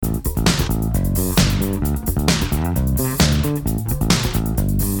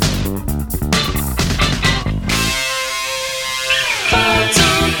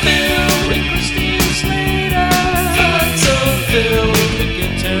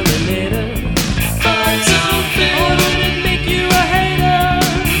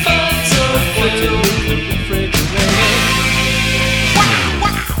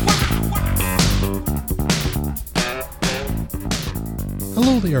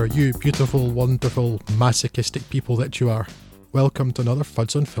there, you beautiful, wonderful, masochistic people that you are. Welcome to another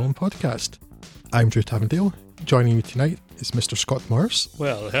Fuds on Film podcast. I'm Drew Tavendale. Joining me tonight is Mr. Scott Morris.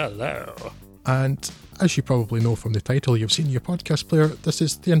 Well, hello. And as you probably know from the title you've seen in your podcast player, this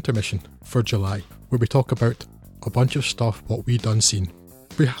is the intermission for July, where we talk about a bunch of stuff what we done seen.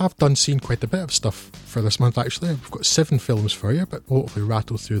 We have done seen quite a bit of stuff for this month actually. We've got 7 films for you, but we'll hopefully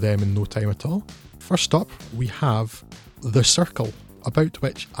rattle through them in no time at all. First up, we have The Circle, about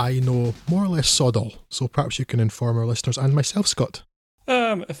which I know more or less sod all, so perhaps you can inform our listeners and myself, Scott.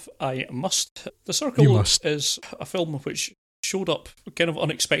 If I must. The Circle is a film which showed up kind of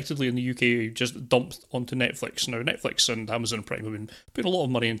unexpectedly in the UK, just dumped onto Netflix. Now, Netflix and Amazon Prime have been putting a lot of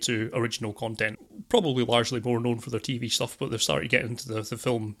money into original content, probably largely more known for their TV stuff, but they've started getting into the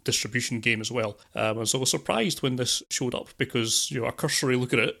film distribution game as well. And so I was surprised when this showed up because, you know, a cursory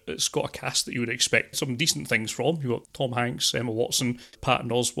look at it, it's got a cast that you would expect some decent things from. You've got Tom Hanks, Emma Watson,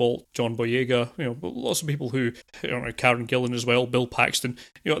 Patton Oswalt, John Boyega, you know, lots of people who, you know, Karen Gillan as well, Bill Paxton,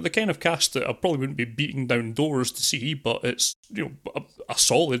 you know, the kind of cast that I probably wouldn't be beating down doors to see, but it's, you know, a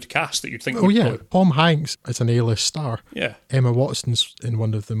solid cast that you'd think. Oh yeah, Tom Hanks is an A-list star. Yeah. Emma Watson's in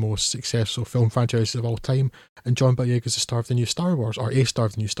one of the most successful film franchises of all time, and John Boyega's a star of the new Star Wars, or a star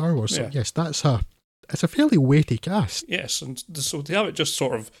of the new Star Wars. So yes, it's a fairly weighty cast. Yes, and so to have it just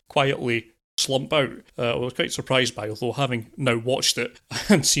sort of quietly slump out, I was quite surprised by, although having now watched it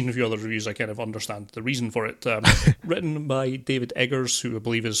and seen a few other reviews, I kind of understand the reason for it. Written by David Eggers, who I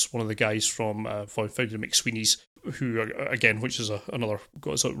believe is one of the guys from Finding McSweeney's, who, again, which is another,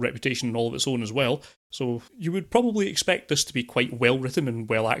 got a reputation all of its own as well. So you would probably expect this to be quite well written and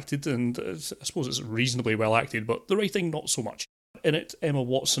well acted, and I suppose it's reasonably well acted, but the writing not so much. In it, Emma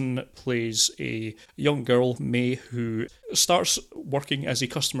Watson plays a young girl, May, who starts working as a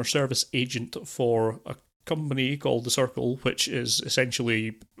customer service agent for a company called The Circle, which is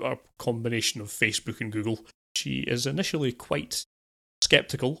essentially a combination of Facebook and Google. She is initially quite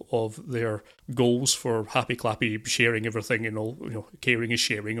skeptical of their goals for happy clappy sharing everything and all, you know, caring is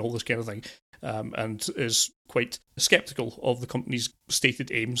sharing, all this kind of thing, and is quite skeptical of the company's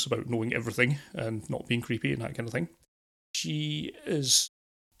stated aims about knowing everything and not being creepy and that kind of thing. She is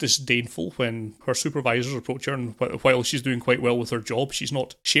disdainful when her supervisors approach her, and while she's doing quite well with her job, she's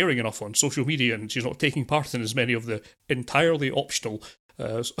not sharing enough on social media and she's not taking part in as many of the entirely optional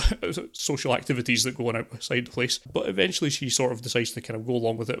social activities that go on outside the place. But eventually she sort of decides to kind of go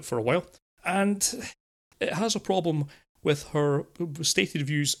along with it for a while. And it has a problem with her stated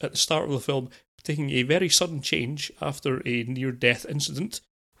views at the start of the film taking a very sudden change after a near-death incident,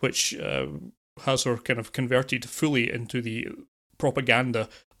 which has her kind of converted fully into the propaganda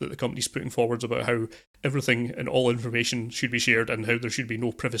that the company's putting forwards about how everything and all information should be shared and how there should be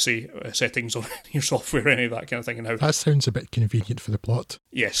no privacy settings on your software, any of that kind of thing. And how that sounds a bit convenient for the plot.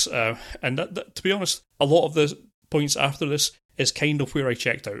 Yes, and that, to be honest, a lot of the points after this is kind of where I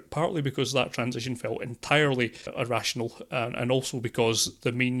checked out, partly because that transition felt entirely irrational, and also because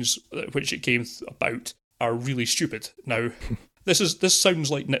the means at which it came about are really stupid. Now, this sounds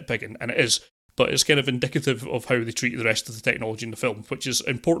like nitpicking, and it is, but it's kind of indicative of how they treat the rest of the technology in the film, which is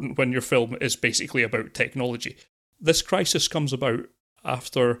important when your film is basically about technology. This crisis comes about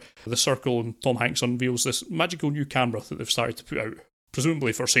after The Circle and Tom Hanks unveils this magical new camera that they've started to put out,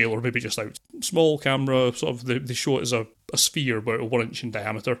 presumably for sale or maybe just out. Small camera, sort of, they show it as a sphere about 1 inch in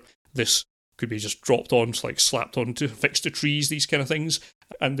diameter. This could be just dropped on, like slapped onto, fixed to trees, these kind of things.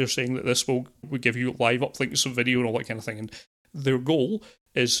 And they're saying that this will give you live uplinks of video and all that kind of thing. And their goal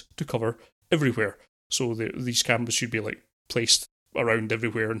is to cover everywhere. So these cameras should be like placed around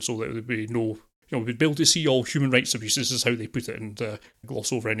everywhere, and so that there'd be no, you know, we'd be able to see all human rights abuses, is how they put it, and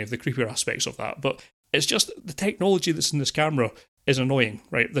gloss over any of the creepier aspects of that. But it's just the technology that's in this camera is annoying,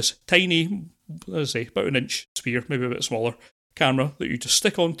 right? This tiny, let's say, about 1 inch sphere, maybe a bit smaller, camera that you just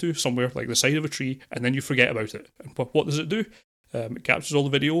stick onto somewhere like the side of a tree, and then you forget about it. And what does it do? It captures all the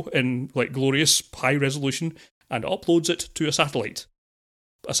video in like glorious high resolution and uploads it to a satellite.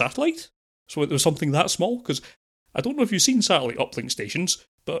 A satellite? So it was something that small? Because I don't know if you've seen satellite uplink stations,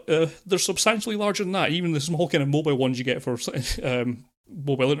 but they're substantially larger than that. Even the small kind of mobile ones you get for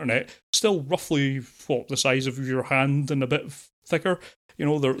mobile internet, still roughly, the size of your hand and a bit thicker. You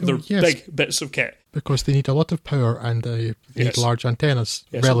know, they're big bits of kit. Because they need a lot of power and they need large antennas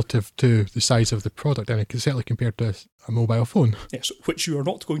relative to the size of the product, and certainly compared to a mobile phone. Yes, which you are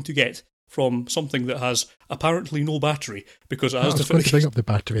not going to get from something that has apparently no battery, because it has I was going to bring up the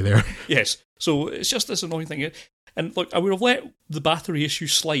battery there. Yes, so it's just this annoying thing. And look, I would have let the battery issue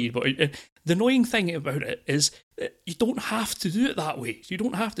slide, but The annoying thing about it is you don't have to do it that way. You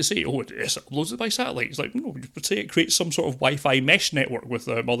don't have to say, oh, it's uploaded by satellite. It's like, no, you would say it creates some sort of Wi-Fi mesh network with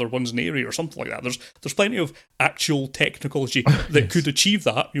other ones in the area or something like that. There's plenty of actual technology that could achieve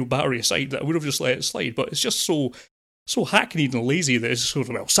that, battery aside, that I would have just let it slide. But it's just so hackneyed and lazy that it's sort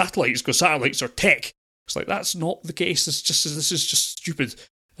of, well, satellites, because satellites are tech. It's like, that's not the case. This is just stupid.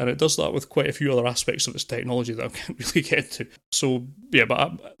 And it does that with quite a few other aspects of its technology that I can't really get into. So, yeah,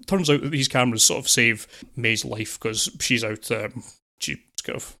 but it turns out that these cameras sort of save May's life because she's out, she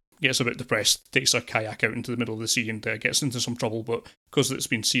kind of gets a bit depressed, takes a kayak out into the middle of the sea and gets into some trouble. But because it's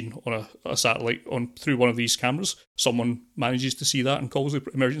been seen on a satellite through one of these cameras, someone manages to see that and calls the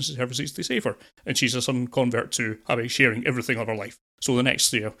emergency services to save her. And she's a sudden convert to sharing everything of her life. So the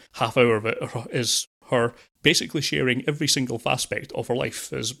next half hour of it is her basically sharing every single aspect of her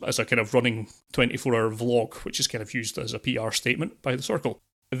life as a kind of running 24-hour vlog, which is kind of used as a PR statement by the Circle.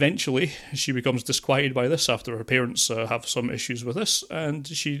 Eventually, she becomes disquieted by this after her parents have some issues with this, and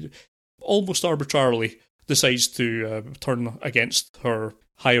she almost arbitrarily decides to turn against her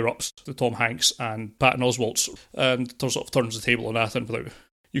higher-ups, the Tom Hanks and Patton Oswalts, and sort of turns the table on that, and without...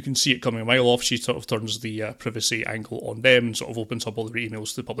 You can see it coming a mile off. She sort of turns the privacy angle on them and sort of opens up all their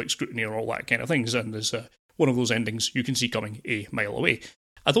emails to public scrutiny and all that kind of things. And there's one of those endings you can see coming a mile away.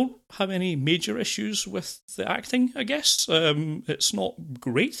 I don't have any major issues with the acting, I guess. It's not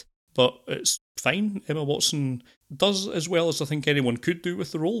great, but it's fine. Emma Watson does as well as I think anyone could do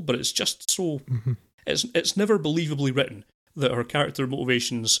with the role, but it's just so... Mm-hmm. It's never believably written that her character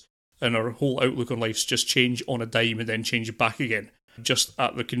motivations and her whole outlook on life just change on a dime and then change back again. Just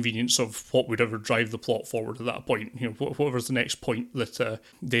at the convenience of what would ever drive the plot forward at that point. Whatever's the next point that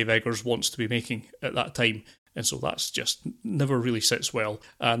Dave Eggers wants to be making at that time. And so that's just never really sits well.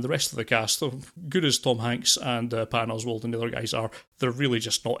 And the rest of the cast, so good as Tom Hanks and Patton Oswalt and the other guys are, they're really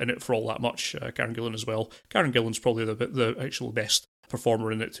just not in it for all that much. Karen Gillan as well. Karen Gillan's probably the actual best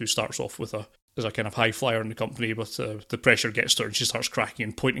performer in it, who starts off as a kind of high flyer in the company, but the pressure gets to her and she starts cracking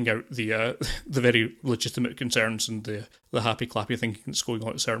and pointing out the very legitimate concerns and the happy clappy thinking that's going on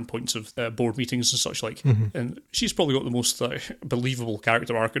at certain points of board meetings and such like. Mm-hmm. And she's probably got the most believable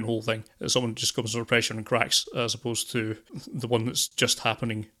character arc in the whole thing. Someone just comes under pressure and cracks, as opposed to the one that's just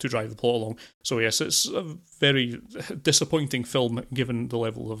happening to drive the plot along. So yes, it's a very disappointing film given the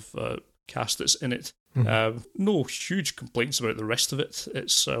level of cast that's in it. Mm-hmm. No huge complaints about the rest of it.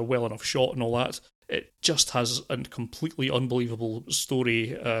 It's well enough shot and all that. It just has a completely unbelievable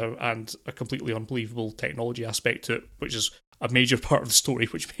story and a completely unbelievable technology aspect to it, which is a major part of the story,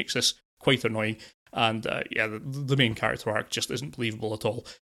 which makes this quite annoying. And the main character arc just isn't believable at all.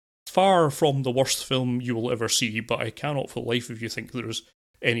 Far from the worst film you will ever see, but I cannot for the life of you think there is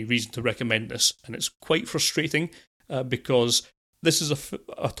any reason to recommend this. And it's quite frustrating because this is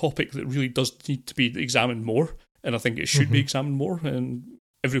a topic that really does need to be examined more, and I think it should be examined more and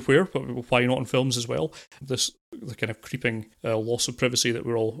everywhere, but why not in films as well? The kind of creeping loss of privacy that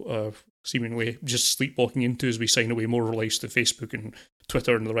we're all seemingly just sleepwalking into as we sign away more of our lives to Facebook and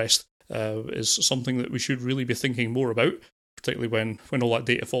Twitter and the rest is something that we should really be thinking more about, particularly when all that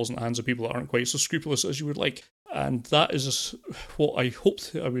data falls in the hands of people that aren't quite so scrupulous as you would like. And that is what I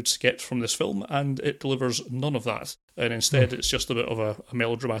hoped I would get from this film, and it delivers none of that. And instead, it's just a bit of a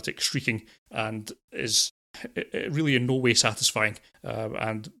melodramatic shrieking, and is really in no way satisfying.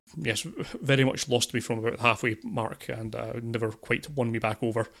 And yes, very much lost me from about the halfway mark, and never quite won me back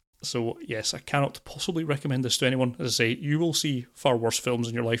over. So yes, I cannot possibly recommend this to anyone. As I say, you will see far worse films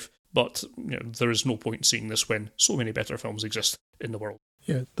in your life, but there is no point in seeing this when so many better films exist in the world.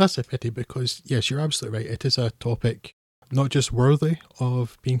 Yeah, that's a pity because, yes, you're absolutely right. It is a topic not just worthy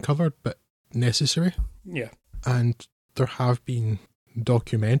of being covered, but necessary. Yeah. And there have been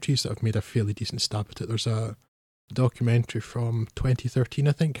documentaries that have made a fairly decent stab at it. There's a documentary from 2013,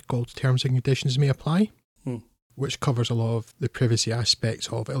 I think, called Terms and Conditions May Apply, which covers a lot of the privacy aspects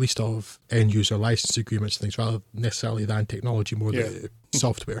of, at least of end-user license agreements and things, rather necessarily than technology, more the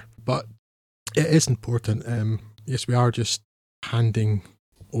software. But it is important. Yes, we are just handing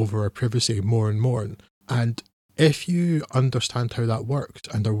over our privacy more and more. And if you understand how that works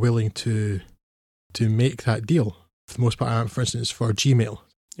and are willing to make that deal, for the most part, for instance, for Gmail,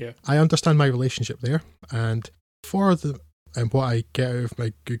 I understand my relationship there. And for what I get out of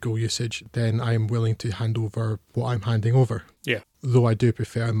my Google usage, then I'm willing to hand over what I'm handing over. Yeah. Though I do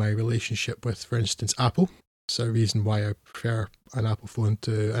prefer my relationship with, for instance, Apple. It's a reason why I prefer an Apple phone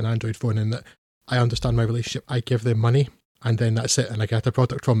to an Android phone, in that I understand my relationship. I give them money, and then that's it, and I get a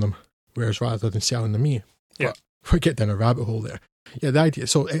product from them. Whereas rather than selling them me. Yeah. We're getting down a rabbit hole there. Yeah, the idea.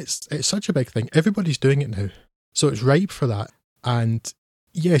 So it's such a big thing. Everybody's doing it now. So it's ripe for that. And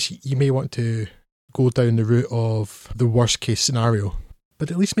yes, you may want to go down the route of the worst case scenario,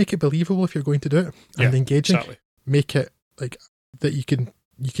 but at least make it believable if you're going to do it and engaging. Exactly. Make it like that you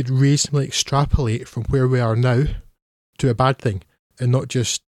could reasonably extrapolate from where we are now to a bad thing, and not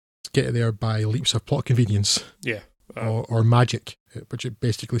just get there by leaps of plot convenience. Yeah. Or magic, which it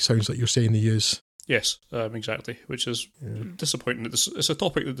basically sounds like you're saying they use. Yes, exactly, which is disappointing. It's a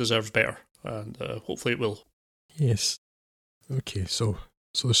topic that deserves better, and hopefully it will. Yes. Okay, so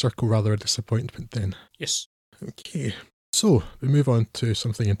the circle rather a disappointment then. Yes. Okay, so we move on to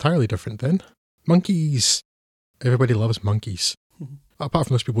something entirely different then. Monkeys. Everybody loves monkeys. Apart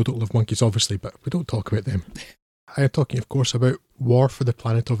from those people who don't love monkeys, obviously, but we don't talk about them. I am talking, of course, about War for the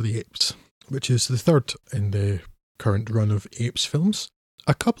Planet of the Apes, which is the third in the current run of Apes films.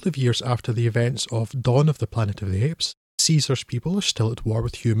 A couple of years after the events of Dawn of the Planet of the Apes, Caesar's people are still at war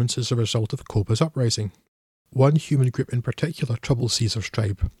with humans as a result of Koba's uprising. One human group in particular troubles Caesar's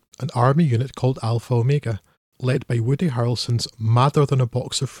tribe, an army unit called Alpha Omega, led by Woody Harrelson's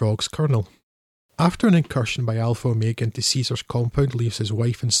madder-than-a-box-of-frogs colonel. After an incursion by Alpha Omega into Caesar's compound leaves his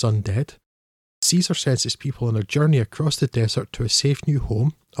wife and son dead, Caesar sends his people on a journey across the desert to a safe new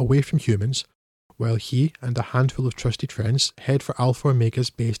home, away from humans, while he and a handful of trusted friends head for Alpha Omega's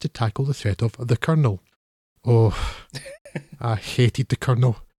base to tackle the threat of the Colonel. Oh, I hated the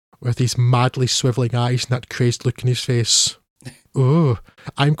Colonel, with his madly swivelling eyes and that crazed look in his face. Oh,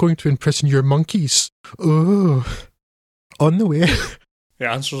 I'm going to imprison your monkeys. Oh. On the way...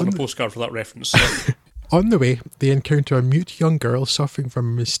 Yeah, answers on a postcard for that reference. On the way, they encounter a mute young girl suffering from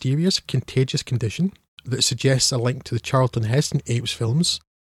a mysterious, contagious condition that suggests a link to the Charlton Heston Apes films,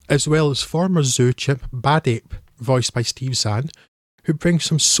 as well as former zoo chimp Bad Ape, voiced by Steve Zahn, who brings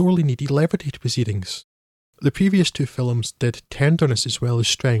some sorely needed levity to proceedings. The previous two films did tenderness as well as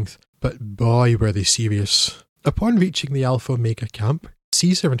strength, but boy were they serious. Upon reaching the Alpha Omega camp,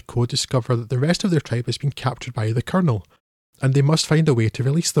 Caesar and co discover that the rest of their tribe has been captured by the Colonel, and they must find a way to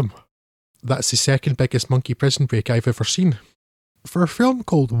release them. That's the second biggest monkey prison break I've ever seen. For a film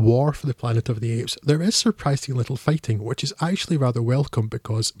called War for the Planet of the Apes, there is surprisingly little fighting, which is actually rather welcome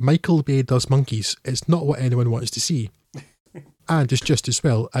because Michael Bay does monkeys. It's not what anyone wants to see. And it's just as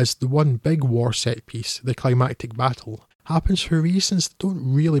well as the one big war set piece, the climactic battle, happens for reasons that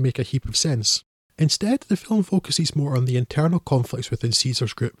don't really make a heap of sense. Instead, the film focuses more on the internal conflicts within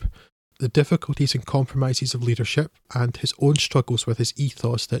Caesar's group, the difficulties and compromises of leadership, and his own struggles with his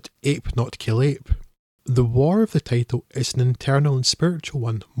ethos that ape not kill ape. The war of the title is an internal and spiritual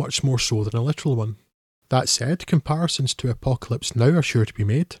one, much more so than a literal one. That said, comparisons to Apocalypse Now are sure to be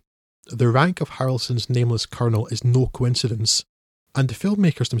made. The rank of Harrelson's nameless colonel is no coincidence, and the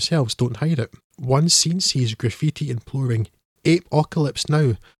filmmakers themselves don't hide it. One scene sees graffiti imploring "Apocalypse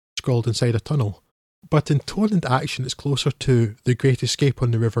Now" scrawled inside a tunnel, but in tone and action it's closer to The Great Escape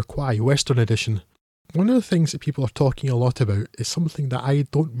on the River Kwai, Western Edition. One of the things that people are talking a lot about is something that I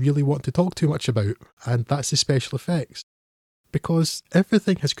don't really want to talk too much about, and that's the special effects. Because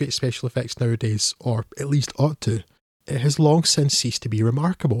everything has great special effects nowadays, or at least ought to. It has long since ceased to be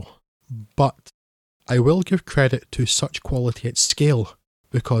remarkable. But I will give credit to such quality at scale,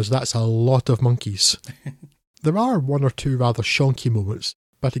 because that's a lot of monkeys. There are one or two rather shonky moments,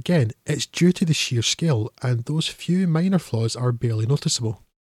 but again, it's due to the sheer scale, and those few minor flaws are barely noticeable.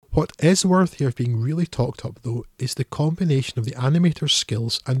 What is worthy of being really talked up, though, is the combination of the animator's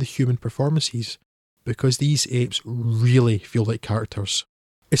skills and the human performances, because these apes really feel like characters.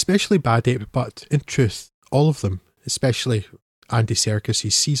 Especially Bad Ape, but in truth, all of them, especially Andy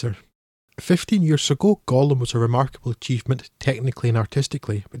Serkis' Caesar. 15 years ago, Gollum was a remarkable achievement technically and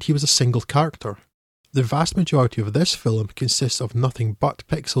artistically, but he was a single character. The vast majority of this film consists of nothing but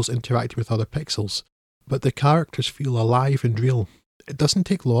pixels interacting with other pixels, but the characters feel alive and real. It doesn't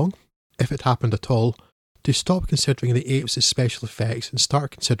take long, if it happened at all, to stop considering the apes as special effects and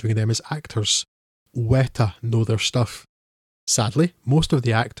start considering them as actors. Weta know their stuff. Sadly, most of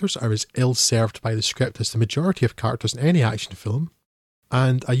the actors are as ill-served by the script as the majority of characters in any action film,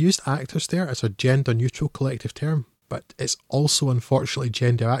 and I used actors there as a gender-neutral collective term, but it's also unfortunately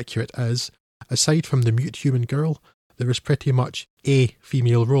gender-accurate as, aside from the mute human girl, there is pretty much a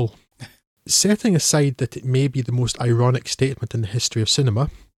female role. Setting aside that it may be the most ironic statement in the history of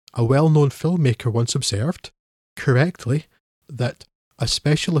cinema, a well-known filmmaker once observed, correctly, that a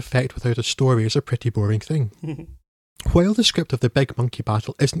special effect without a story is a pretty boring thing. While the script of the big monkey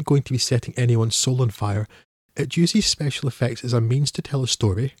battle isn't going to be setting anyone's soul on fire, it uses special effects as a means to tell a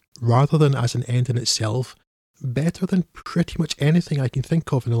story, rather than as an end in itself, better than pretty much anything I can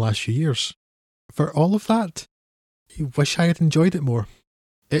think of in the last few years. For all of that, I wish I had enjoyed it more.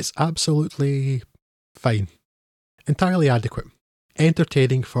 It's absolutely fine. Entirely adequate.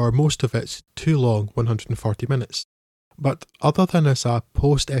 entertaining for most of its too long 140 minutes. But other than as a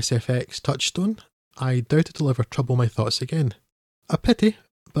post-SFX touchstone, I doubt it'll ever trouble my thoughts again. A pity,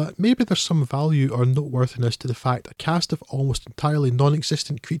 but maybe there's some value or noteworthiness to the fact a cast of almost entirely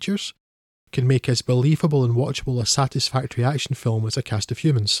non-existent creatures can make as believable and watchable a satisfactory action film as a cast of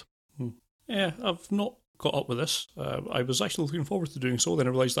humans. Yeah, I've not caught up with this. I was actually looking forward to doing so, then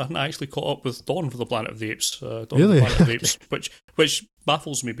I realised I hadn't actually caught up with Dawn of the Planet of the Apes. Dawn Really? of the Planet of the Apes, which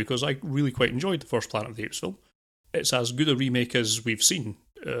baffles me because I really quite enjoyed the first Planet of the Apes film. It's as good a remake as we've seen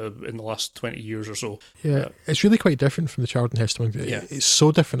in the last 20 years or so. Yeah, it's really quite different from the Charlton Heston one. Yeah. It's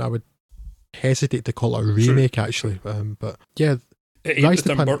so different I would hesitate to call it a remake, actually. But yeah, it ain't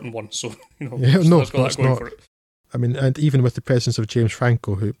the Tim Burton one, so yeah, so no, that's got it's that going not. for it. I mean, and even with the presence of James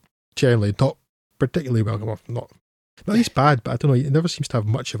Franco, who generally not particularly welcome, or not he's bad, but I don't know, he never seems to have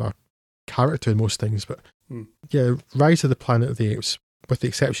much of a character in most things. But yeah, Rise of the Planet of the Apes, with the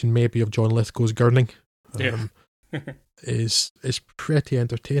exception maybe of John Lithgow's gurning, is pretty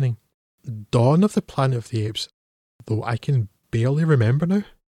entertaining. Dawn of the Planet of the Apes, though I can barely remember now.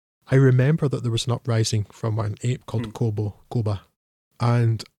 I remember that there was an uprising from an ape called Koba,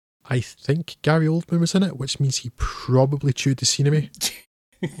 and I think Gary Oldman was in it, which means he probably chewed the scenery.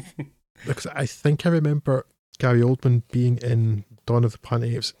 Because I think I remember Gary Oldman being in Dawn of the Planet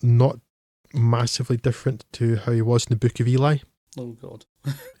of the Apes not massively different to how he was in the Book of Eli. Oh, God.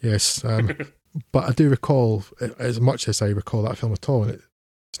 Yes, but I do recall, as much as I recall that film at all, and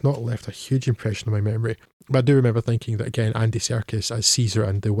it's not left a huge impression on my memory. But I do remember thinking that, again, Andy Serkis as Caesar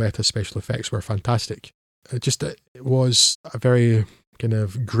and the Weta special effects were fantastic. It was a very kind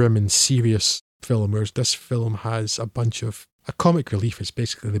of grim and serious film, whereas this film has a comic relief is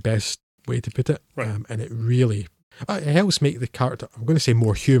basically the best way to put it. Right. And it really, it helps make the character, I'm going to say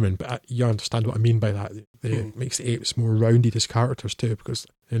more human, but you understand what I mean by that. It makes the apes more rounded as characters too, because,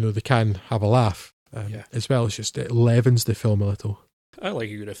 they can have a laugh, as well as just it leavens the film a little. I like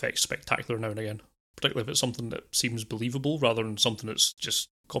a good effects spectacular now and again, particularly if it's something that seems believable rather than something that's just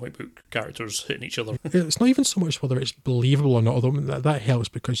comic book characters hitting each other. It's not even so much whether it's believable or not, although that helps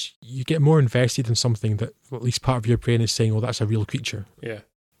because you get more invested in something that at least part of your brain is saying, oh, that's a real creature. Yeah.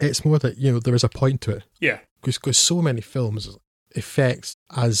 It's more that, there is a point to it. Yeah. Because so many films, effects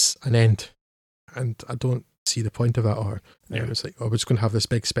as an end, and I don't see the point of that. Or it's like, we're just going to have this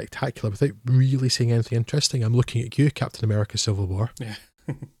big spectacular without really saying anything interesting. I'm looking at you, Captain America Civil War. Yeah.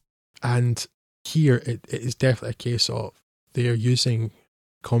 And here it is definitely a case of they're using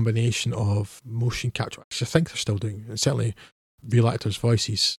a combination of motion capture, which I think they're still doing, and certainly real actors'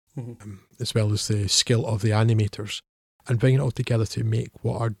 voices, as well as the skill of the animators, and bringing it all together to make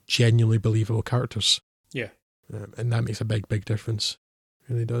what are genuinely believable characters. Yeah. And that makes a big, big difference.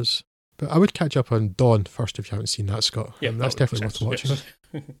 It really does. But I would catch up on Dawn first if you haven't seen that, Scott. Yeah, that's definitely worth watching. Yes.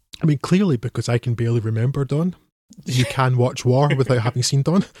 I mean, clearly, because I can barely remember Dawn, you can watch War without having seen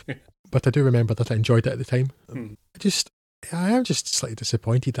Dawn. But I do remember that I enjoyed it at the time. I am just slightly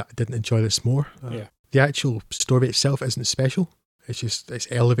disappointed that I didn't enjoy this more. The actual story itself isn't special. It's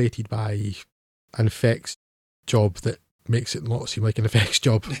elevated by an effects job that makes it not seem like an effects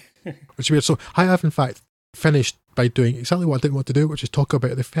job, which is weird. So I have, in fact, finished by doing exactly what I didn't want to do, which is talk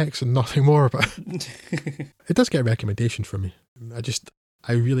about the effects and nothing more. But it does get a recommendation from me.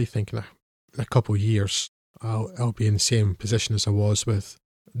 I really think in a couple of years, I'll be in the same position as I was with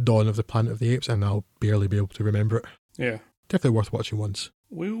Dawn of the Planet of the Apes, and I'll barely be able to remember it. Yeah. Definitely worth watching once.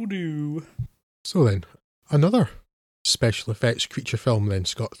 Will do. So then, another special effects creature film then,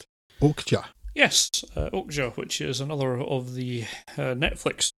 Scott. Okja. Yes, Okja, which is another of the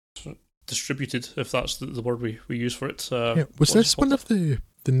Netflix distributed, if that's the word we use for it. Was this one of the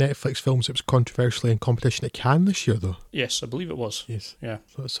Netflix films that was controversially in competition at Cannes this year, though? Yes, I believe it was. Yes. Yeah.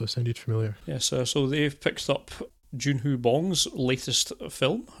 So it sounded familiar. Yes, so they've picked up Joon-ho Bong's latest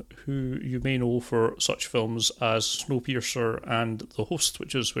film, who you may know for such films as Snowpiercer and The Host,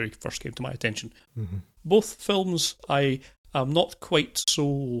 which is where he first came to my attention. Mm-hmm. Both films I am not quite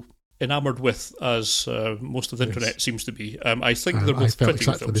so enamoured with as most of the internet seems to be. I think they're both pretty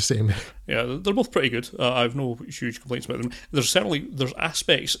exactly good films. The same. Yeah, they're both pretty good. I have no huge complaints about them. There's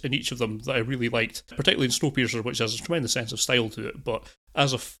aspects in each of them that I really liked, particularly in Snowpiercer, which has a tremendous sense of style to it, but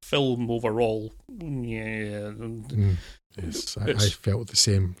as a film overall, yes, I felt the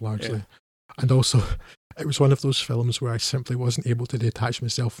same largely. Yeah. And also, it was one of those films where I simply wasn't able to detach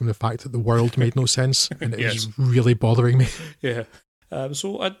myself from the fact that the world made no sense, and it was really bothering me. Yeah.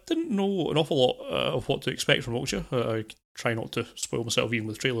 So I didn't know an awful lot of what to expect from Okja. I try not to spoil myself even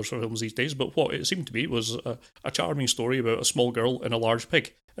with trailers for films these days, but what it seemed to be was a charming story about a small girl and a large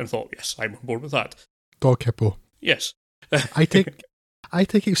pig, and I thought, yes, I'm on board with that. Dog hippo. Yes. I take I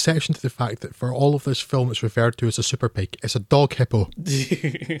take exception to the fact that for all of this film it's referred to as a super pig. It's a dog hippo.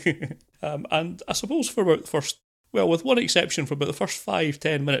 And I suppose for about the first, well, with one exception, for about the first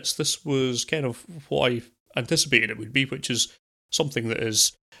 5-10 minutes, this was kind of what I anticipated it would be, which is something that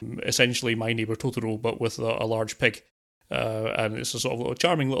is essentially My Neighbor Totoro, but with a large pig. And it's a sort of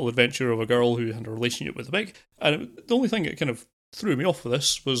charming little adventure of a girl who had a relationship with a pig. And the only thing that kind of threw me off with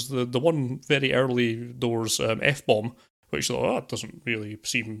this was the one very early doors F-bomb, which I thought, that doesn't really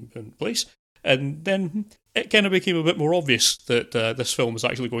seem in place. And then it kind of became a bit more obvious that this film is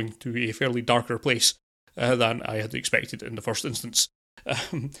actually going to a fairly darker place than I had expected in the first instance.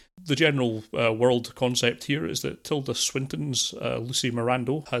 The general world concept here is that Tilda Swinton's Lucy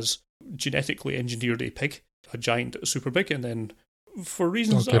Miranda has genetically engineered a pig, a giant super pig, and then for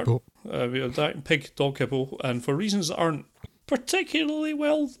reasons dog pig dog hippo, and for reasons that aren't particularly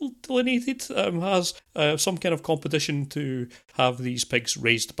well delineated, has some kind of competition to have these pigs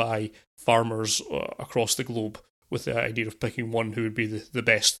raised by farmers across the globe, with the idea of picking one who would be the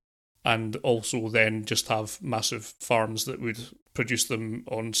best, and also then just have massive farms that would produce them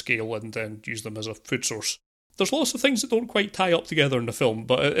on scale and then use them as a food source. There's lots of things that don't quite tie up together in the film,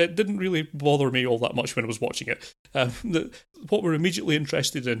 but it didn't really bother me all that much when I was watching it. What we're immediately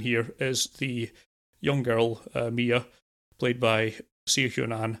interested in here is the young girl, Mia, played by Seo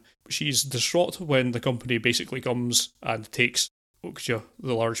Hyun-an. She's distraught when the company basically comes and takes Okja,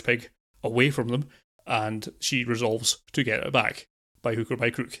 the large pig, away from them, and she resolves to get it back by hook or by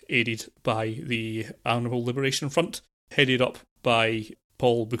crook, aided by the Animal Liberation Front, headed up by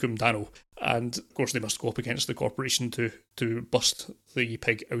Paul Bukum Dano. And of course they must go up against the corporation to bust the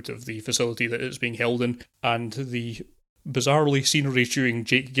pig out of the facility that it's being held in. And the bizarrely scenery-chewing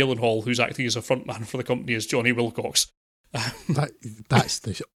Jake Gyllenhaal, who's acting as a frontman for the company, is Johnny Wilcox. That's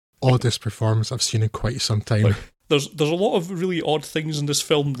the oddest performance I've seen in quite some time. Like, there's a lot of really odd things in this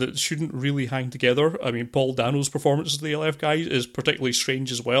film that shouldn't really hang together. I mean, Paul Dano's performance as the LF guy is particularly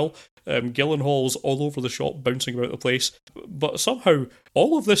strange as well. Gyllenhaal's all over the shop, bouncing about the place. But somehow,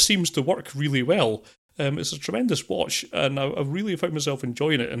 all of this seems to work really well. It's a tremendous watch, and I've really found myself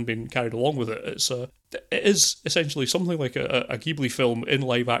enjoying it and being carried along with it. It is essentially something like a Ghibli film in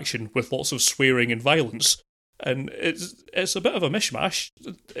live action with lots of swearing and violence. And it's a bit of a mishmash.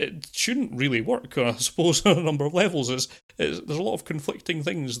 It shouldn't really work, I suppose, on a number of levels. There's a lot of conflicting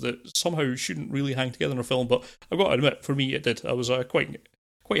things that somehow shouldn't really hang together in a film, but I've got to admit, for me, it did. I was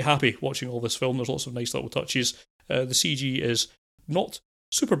quite happy watching all this film. There's lots of nice little touches. The CG is not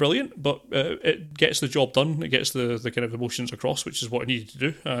super brilliant, but it gets the job done. It gets the kind of emotions across, which is what it needed to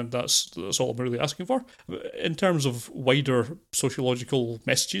do, and that's all I'm really asking for. In terms of wider sociological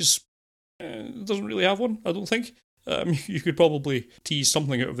messages, it doesn't really have one, I don't think. You could probably tease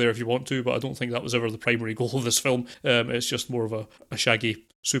something out of there if you want to, but I don't think that was ever the primary goal of this film. It's just more of a shaggy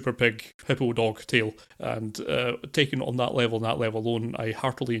super pig hippo dog tale, and taken on that level and that level alone, I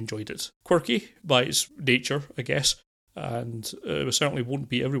heartily enjoyed it. Quirky by its nature, I guess, and it certainly won't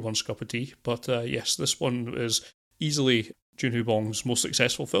be everyone's cup of tea, but yes, this one is easily Junho Bong's most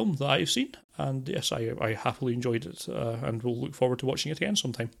successful film that I've seen, and yes, I happily enjoyed it, and will look forward to watching it again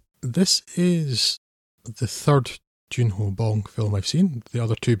sometime. This is the third Junho Bong film I've seen, the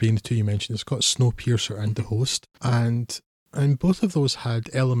other two being the two you mentioned. It's got Snowpiercer and The Host, and both of those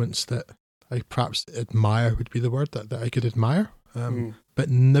had elements that I perhaps admire would be the word, that I could admire, but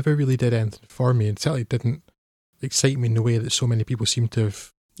never really did anything for me, and certainly didn't excite me in the way that so many people seem to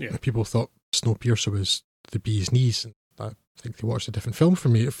have. Yeah. People thought Snowpiercer was the bee's knees, and I think they watched a different film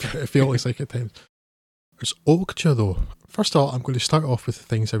from me, it feels like at times. There's Okja though. First of all, I'm going to start off with the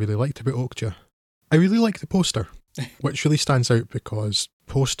things I really liked about Okja. I really like the poster, which really stands out because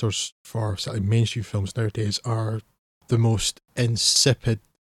posters for certainly mainstream films nowadays are the most insipid,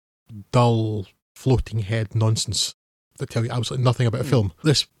 dull, floating head nonsense that tell you absolutely nothing about a film.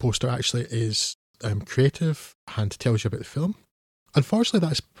 This poster actually is creative and tells you about the film. Unfortunately,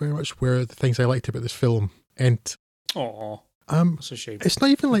 that's pretty much where the things I liked about this film end. Aww, that's a shame. It's not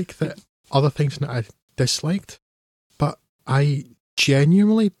even like that other things that I disliked, but I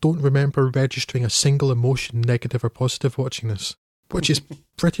genuinely don't remember registering a single emotion, negative or positive, watching this, which is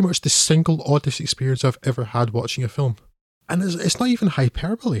pretty much the single oddest experience I've ever had watching a film. And it's not even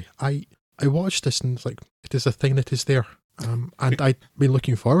hyperbole. I watched this and it's like, it is a thing that is there. And I'd been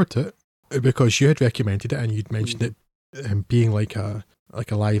looking forward to it because you had recommended it and you'd mentioned it being like a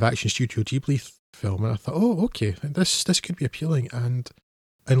live action Studio Ghibli film, and I thought, oh, okay, this could be appealing. And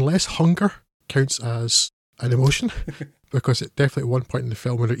unless hunger counts as an emotion, because it definitely at one point in the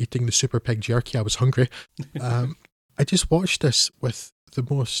film when they're eating the super pig jerky, I was hungry. I just watched this with the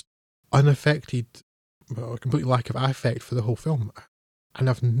most unaffected, complete lack of affect for the whole film. And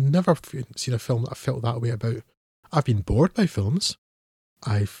I've never seen a film that I felt that way about. I've been bored by films.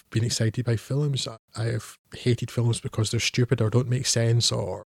 I've been excited by films. I have hated films because they're stupid or don't make sense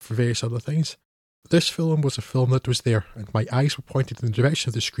or for various other things. This film was a film that was there, and my eyes were pointed in the direction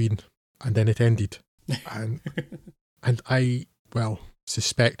of the screen, and then it ended. and I, well,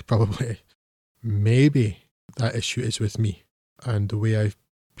 suspect probably, maybe that issue is with me and the way I've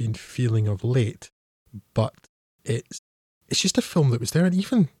been feeling of late. But it's just a film that was there, and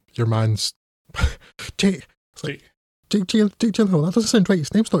even your man's Jake Gyllenhaal. That doesn't sound right.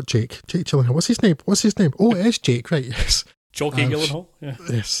 His name's not Jake. Jake Gyllenhaal. What's his name? Oh, it is Jake, right? Yes. Jockey Gyllenhaal. Yeah.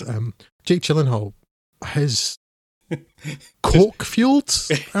 Yes. Jake Gyllenhaal. His coke fueled,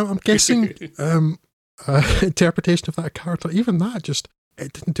 I'm guessing, interpretation of that character. Even that,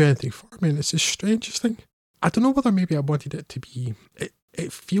 it didn't do anything for me, and it's the strangest thing. I don't know whether maybe I wanted it to be.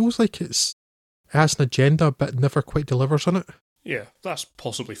 It feels like it has an agenda, but never quite delivers on it. Yeah, that's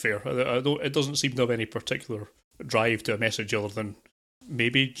possibly fair. It doesn't seem to have any particular drive to a message other than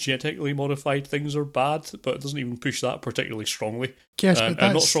maybe genetically modified things are bad, but it doesn't even push that particularly strongly. Yes, and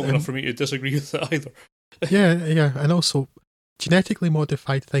not strong enough for me to disagree with it either. Yeah, and also genetically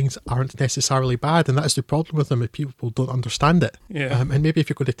modified things aren't necessarily bad, and that's the problem with them if people don't understand it. Yeah. And maybe if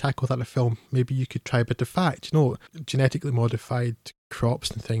you're going to tackle that in a film, maybe you could try a bit of fact. Genetically modified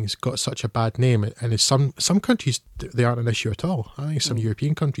crops and things got such a bad name, and in some countries they aren't an issue at all. I think some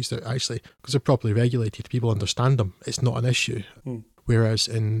European countries that actually, because they're properly regulated, people understand them. It's not an issue. Whereas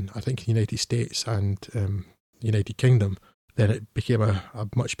in, I think, the United States and the United Kingdom, then it became a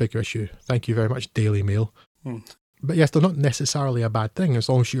much bigger issue. Thank you very much, Daily Mail. But yes, they're not necessarily a bad thing as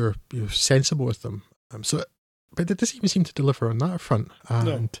long as you're sensible with them. But it doesn't even seem to deliver on that front.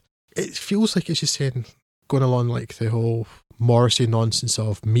 And it feels like it's just going along like the whole Morrissey nonsense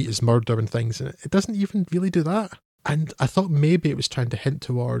of meat is murder and things, and it doesn't even really do that. And I thought maybe it was trying to hint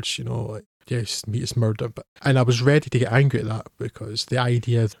towards, yes, meat is murder. And I was ready to get angry at that, because the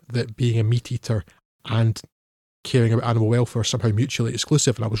idea that being a meat eater and caring about animal welfare are somehow mutually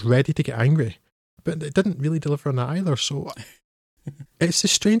exclusive, and I was ready to get angry. But it didn't really deliver on that either, so it's the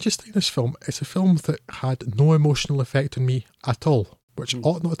strangest thing, this film. It's a film that had no emotional effect on me at all, which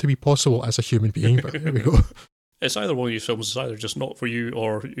ought not to be possible as a human being, but there we go. It's either one of these films is either just not for you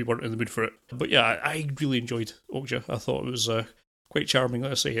or you weren't in the mood for it. But yeah, I really enjoyed Okja. I thought it was quite charming.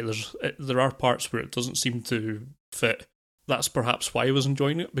 Like I say, there are parts where it doesn't seem to fit. That's perhaps why I was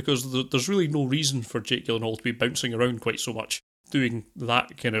enjoying it, because there's really no reason for Jake Gyllenhaal to be bouncing around quite so much, doing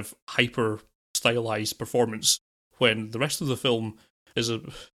that kind of hyper stylized performance, when the rest of the film is a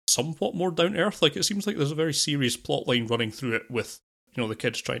somewhat more down to earth. Like, it seems like there's a very serious plot line running through it with, the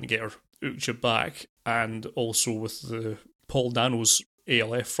kids trying to get her Okja back, and also with the Paul Dano's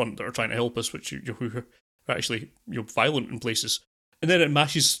ALF front that are trying to help us, which are actually violent in places. And then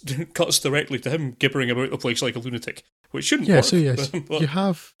it cuts directly to him gibbering about the place like a lunatic, which shouldn't work. So yes, you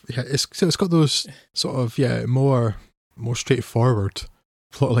have it's got those sort of more straightforward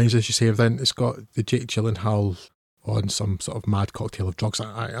plot lines, as you say. Then it's got the Jake Gyllenhaal on some sort of mad cocktail of drugs.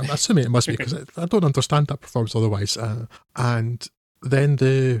 I'm assuming it must be, because I don't understand that performance otherwise. And then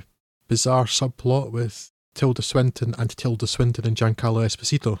the bizarre subplot with Tilda Swinton and Giancarlo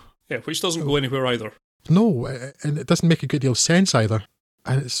Esposito. Yeah, which doesn't go anywhere either. No, and it doesn't make a good deal of sense either.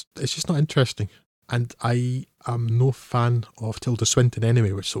 And it's just not interesting. And I am no fan of Tilda Swinton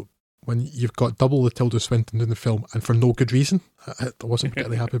anyway, so when you've got double the Tilda Swinton in the film, and for no good reason, I wasn't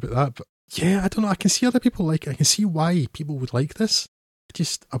particularly happy about that. But yeah, I don't know, I can see other people like it. I can see why people would like this.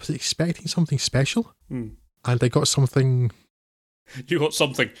 I was expecting something special, and I got something... You got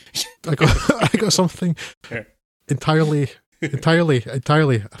something. I got something entirely a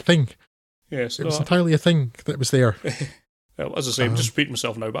thing. Yes, it was entirely a thing that was there. Well, as I say, I'm just repeating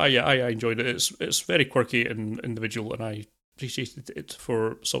myself now, but I enjoyed it. It's very quirky and individual, and I appreciated it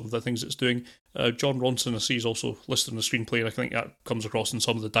for some of the things it's doing. John Ronson, I see, is also listed in the screenplay, and I think that comes across in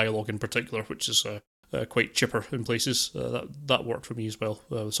some of the dialogue in particular, which is quite chipper in places. That worked for me as well,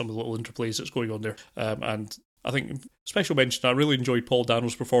 some of the little interplays that's going on there. And I think, special mention, I really enjoyed Paul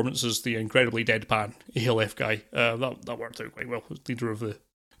Dano's performance as the incredibly deadpan ALF guy. That worked out quite well, leader of the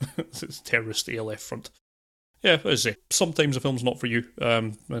terrorist ALF front. Yeah, as I say, sometimes a film's not for you,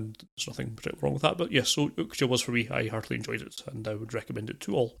 and there's nothing particularly wrong with that, but yes, so Okja was for me. I heartily enjoyed it, and I would recommend it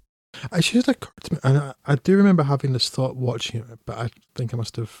to all. It should have occurred to me, and I do remember having this thought watching it, but I think I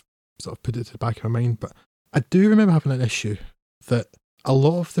must have sort of put it to the back of my mind, but I do remember having an issue that a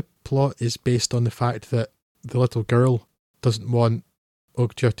lot of the plot is based on the fact that the little girl doesn't want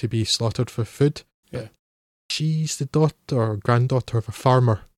Okja to be slaughtered for food. Yeah. She's the daughter or granddaughter of a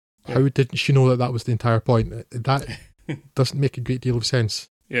farmer. Yeah. How didn't she know that was the entire point? That doesn't make a great deal of sense.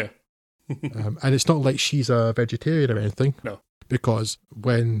 Yeah. And it's not like she's a vegetarian or anything. No. Because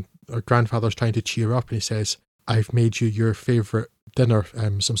when her grandfather's trying to cheer her up and he says, I've made you your favourite dinner,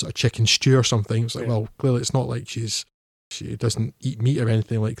 some sort of chicken stew or something. It's like, well, clearly it's not like she doesn't eat meat or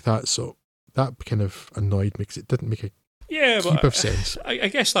anything like that. So that kind of annoyed me because it didn't make a heap of sense. I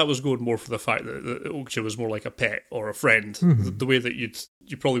guess that was going more for the fact that Okja was more like a pet or a friend. Mm-hmm. The way that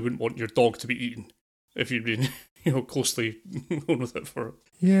you probably wouldn't want your dog to be eaten if you'd been closely going with it for.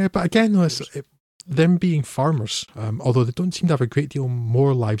 Yeah, but again, though, them being farmers, although they don't seem to have a great deal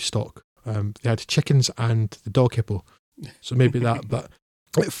more livestock. They had chickens and the dog hippo, so maybe that. But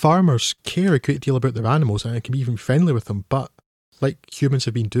farmers care a great deal about their animals and can be even friendly with them. But like humans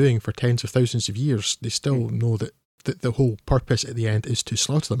have been doing for tens of thousands of years, they still know that the whole purpose at the end is to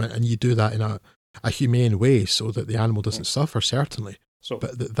slaughter them, and you do that in a humane way so that the animal doesn't suffer, certainly. So,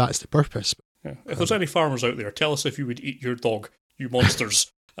 but that's the purpose. Yeah. If there's any farmers out there, tell us if you would eat your dog, you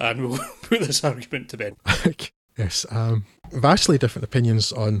monsters, and we'll put this argument to bed. Yes, vastly different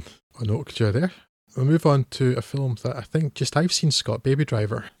opinions on Okja there. We'll move on to a film that I think just I've seen, Scott, Baby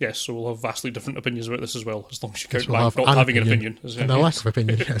Driver. Yes, so we'll have vastly different opinions about this as well, as long as you count we'll not having an opinion. And a lack of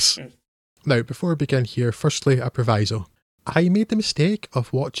opinion, yes. Now, before we begin here, firstly, a proviso. I made the mistake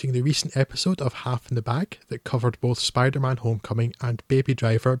of watching the recent episode of Half in the Bag that covered both Spider-Man Homecoming and Baby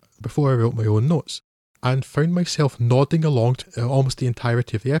Driver before I wrote my own notes, and found myself nodding along to almost the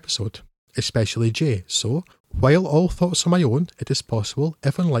entirety of the episode, especially Jay. So, while all thoughts are my own, it is possible,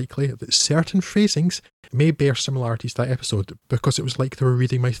 if unlikely, that certain phrasings may bear similarities to that episode, because it was like they were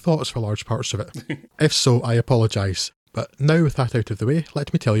reading my thoughts for large parts of it. If so, I apologise. But now with that out of the way,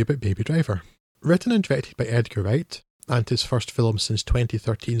 let me tell you about Baby Driver. Written and directed by Edgar Wright, and his first film since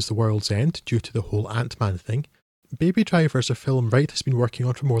 2013's The World's End due to the whole Ant-Man thing, Baby Driver is a film Wright has been working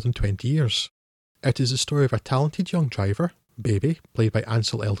on for more than 20 years. It is the story of a talented young driver, Baby, played by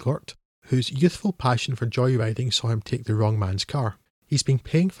Ansel Elgort, whose youthful passion for joyriding saw him take the wrong man's car. He's been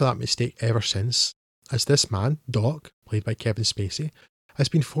paying for that mistake ever since, as this man, Doc, played by Kevin Spacey, has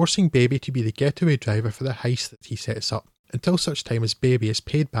been forcing Baby to be the getaway driver for the heist that he sets up, until such time as Baby has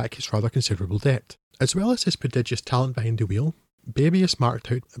paid back his rather considerable debt. As well as his prodigious talent behind the wheel, Baby is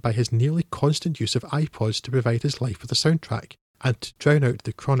marked out by his nearly constant use of iPods to provide his life with a soundtrack, and to drown out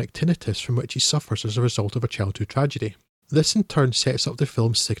the chronic tinnitus from which he suffers as a result of a childhood tragedy. This in turn sets up the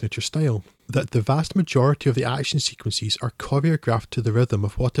film's signature style, that the vast majority of the action sequences are choreographed to the rhythm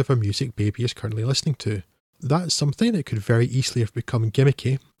of whatever music Baby is currently listening to. That's something that could very easily have become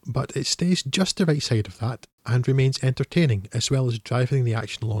gimmicky, but it stays just the right side of that, and remains entertaining as well as driving the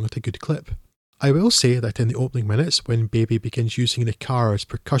action along at a good clip. I will say that in the opening minutes, when Baby begins using the car as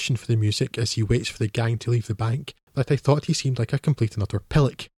percussion for the music as he waits for the gang to leave the bank, that I thought he seemed like a complete and utter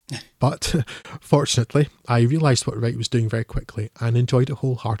pillock. But, fortunately, I realised what Wright was doing very quickly and enjoyed it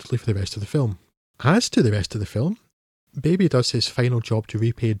wholeheartedly for the rest of the film. As to the rest of the film, Baby does his final job to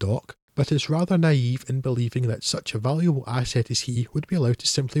repay Doc, but is rather naive in believing that such a valuable asset as he would be allowed to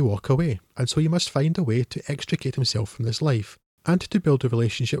simply walk away, and so he must find a way to extricate himself from this life, and to build a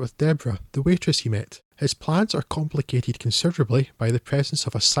relationship with Deborah, the waitress he met. His plans are complicated considerably by the presence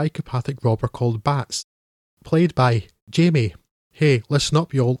of a psychopathic robber called Bats, played by Jamie. Hey, listen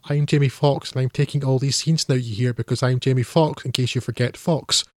up y'all, I'm Jamie Foxx and I'm taking all these scenes now you hear because I'm Jamie Foxx in case you forget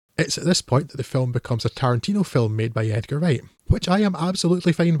Fox. It's at this point that the film becomes a Tarantino film made by Edgar Wright, which I am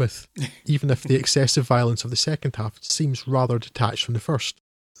absolutely fine with, even if the excessive violence of the second half seems rather detached from the first.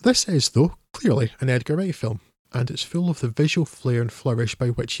 This is, though, clearly an Edgar Wright film, and it's full of the visual flair and flourish by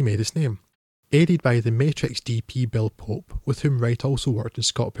which he made his name, aided by the Matrix DP Bill Pope, with whom Wright also worked in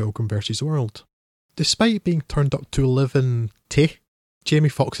Scott Pilgrim vs. the World. Despite being turned up to 11 tea, Jamie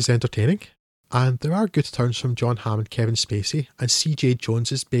Foxx is entertaining, and there are good turns from John Hamm and Kevin Spacey, and C.J.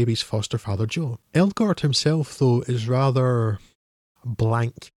 Jones's Baby's foster father Joe. Elgort himself, though, is rather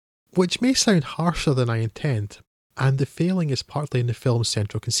blank, which may sound harsher than I intend, and the failing is partly in the film's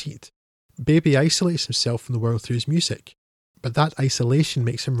central conceit. Baby isolates himself from the world through his music, but that isolation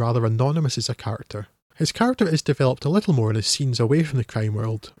makes him rather anonymous as a character. His character is developed a little more in his scenes away from the crime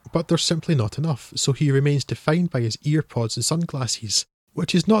world, but there's simply not enough, so he remains defined by his earpods and sunglasses,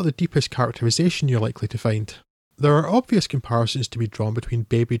 which is not the deepest characterisation you're likely to find. There are obvious comparisons to be drawn between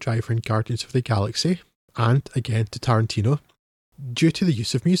Baby Driver and Guardians of the Galaxy, and, again, to Tarantino, due to the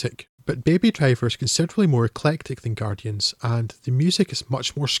use of music. But Baby Driver is considerably more eclectic than Guardians, and the music is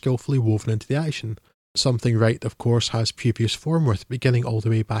much more skillfully woven into the action, something Wright, of course, has previous form with, beginning all the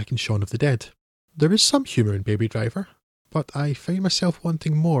way back in Shaun of the Dead. There is some humour in Baby Driver, but I find myself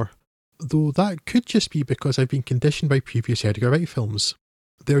wanting more, though that could just be because I've been conditioned by previous Edgar Wright films.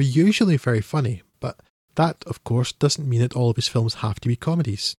 They're usually very funny, but That, of course, doesn't mean that all of his films have to be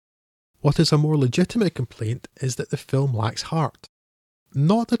comedies. What is a more legitimate complaint is that the film lacks heart.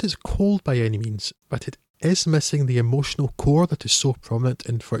 Not that it's cold by any means, but it is missing the emotional core that is so prominent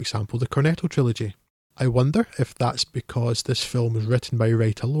in, for example, the Cornetto trilogy. I wonder if that's because this film was written by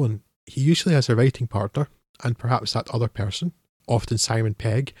Wright alone. He usually has a writing partner, and perhaps that other person, often Simon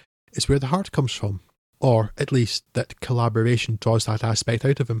Pegg, is where the heart comes from. Or, at least, that collaboration draws that aspect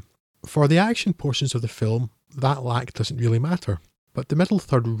out of him. For the action portions of the film, that lack doesn't really matter. But the middle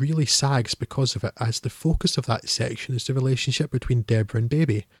third really sags because of it, as the focus of that section is the relationship between Deborah and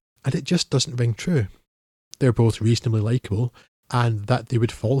Baby, and it just doesn't ring true. They're both reasonably likeable, and that they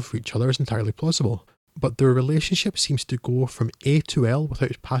would fall for each other is entirely plausible. But their relationship seems to go from A to L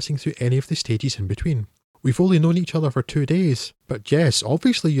without passing through any of the stages in between. We've only known each other for 2 days, but yes,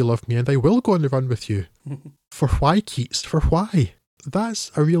 obviously you love me and I will go on the run with you. For why, Keats? For why?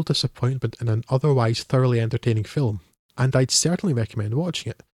 That's a real disappointment in an otherwise thoroughly entertaining film, and I'd certainly recommend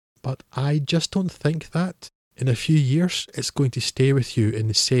watching it. But I just don't think that, in a few years, it's going to stay with you in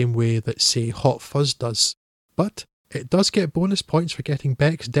the same way that, say, Hot Fuzz does. But it does get bonus points for getting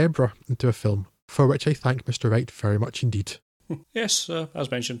Beck's Deborah into a film, for which I thank Mr. Wright very much indeed. Yes, as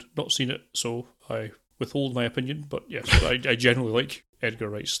mentioned, not seen it, so I withhold my opinion, but yes, I generally like Edgar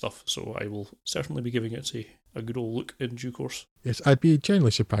Wright's stuff, so I will certainly be giving it a good old look in due course. Yes, I'd be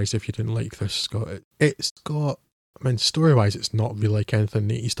genuinely surprised if you didn't like this, Scott. It's got, I mean, story-wise, it's not really like anything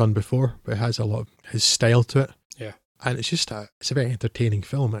that he's done before, but it has a lot of his style to it. Yeah. And it's just it's a very entertaining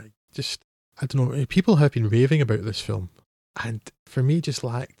film. I don't know, people have been raving about this film, and for me, just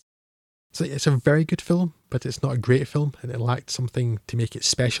lacked, it's a very good film, but it's not a great film, and it lacked something to make it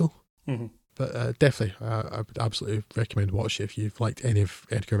special. Mm-hmm. But definitely, I would absolutely recommend watching it if you've liked any of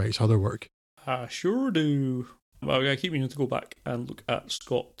Edgar Wright's other work. I sure do. Well, I keep meaning to go back and look at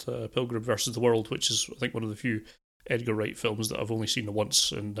Scott Pilgrim vs. the World, which is, I think, one of the few Edgar Wright films that I've only seen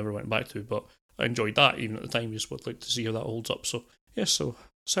once and never went back to, but I enjoyed that even at the time. Just would like to see how that holds up. So, yes, so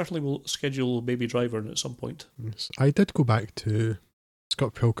certainly we'll schedule Baby Driver in at some point. Yes. I did go back to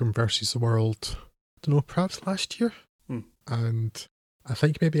Scott Pilgrim vs. the World, I don't know, perhaps last year, and I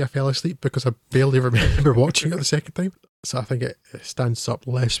think maybe I fell asleep because I barely remember watching it the second time. So I think it stands up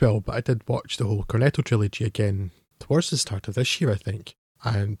less well, but I did watch the whole Cornetto trilogy again towards the start of this year, I think,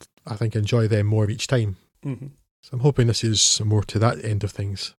 and I think I enjoy them more each time. Mm-hmm. So I'm hoping this is more to that end of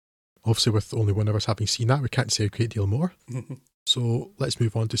things. Obviously, with only one of us having seen that, we can't say a great deal more. Mm-hmm. So let's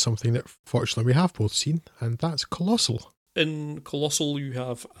move on to something that fortunately we have both seen, and that's Colossal. In Colossal, you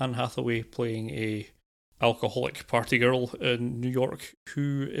have Anne Hathaway playing a alcoholic party girl in New York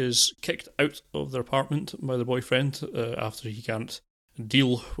who is kicked out of their apartment by their boyfriend after he can't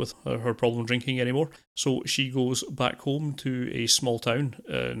deal with her problem drinking anymore. So she goes back home to a small town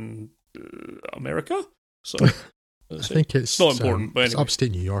in America. So I think it's not important, but it's anyway.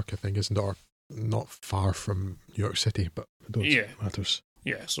 upstate New York, I think, isn't it? Or not far from New York City, but I don't think it matters.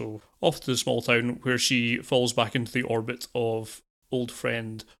 Yeah, so off to the small town where she falls back into the orbit of old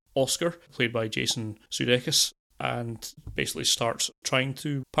friend Oscar, played by Jason Sudeikis, and basically starts trying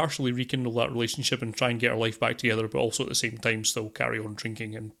to partially rekindle that relationship and try and get her life back together, but also at the same time still carry on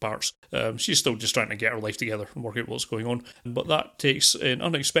drinking in parts. She's still just trying to get her life together and work out what's going on. But that takes an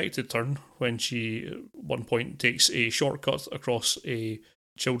unexpected turn when she, at one point, takes a shortcut across a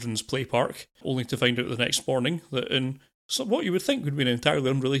children's play park, only to find out the next morning that in what you would think would be an entirely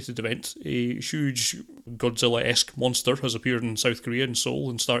unrelated event, a huge Godzilla-esque monster has appeared in South Korea and Seoul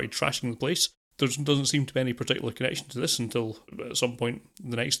and started trashing the place. There doesn't seem to be any particular connection to this until at some point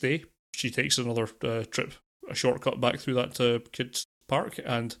the next day she takes another trip, a shortcut back through that kids' park,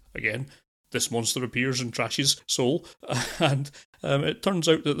 and again this monster appears and trashes Seoul, and it turns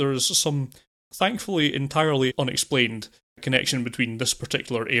out that there is some thankfully entirely unexplained connection between this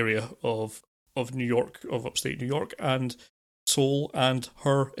particular area of New York, of upstate New York, and Seoul, and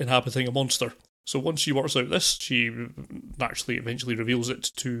her inhabiting a monster. So once she works out this, she naturally eventually reveals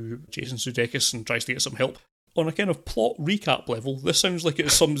it to Jason Sudeikis and tries to get some help. On a kind of plot recap level, this sounds like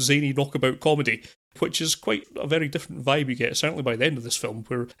it's some zany knockabout comedy, which is quite a very different vibe you get, certainly by the end of this film,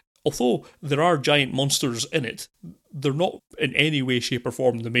 where although there are giant monsters in it, they're not in any way, shape or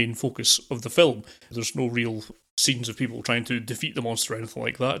form the main focus of the film. There's no real scenes of people trying to defeat the monster or anything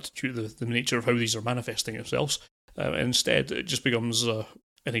like that, due to the nature of how these are manifesting themselves. Instead, it just becomes an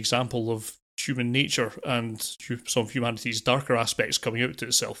example of human nature and some of humanity's darker aspects coming out to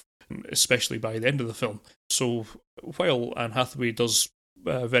itself, especially by the end of the film. So while Anne Hathaway does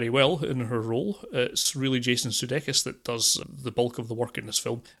very well in her role, it's really Jason Sudeikis that does the bulk of the work in this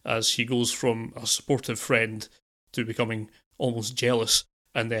film, as he goes from a supportive friend to becoming almost jealous,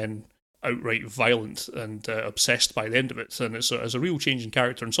 and then outright violent and obsessed by the end of it, and it's a real change in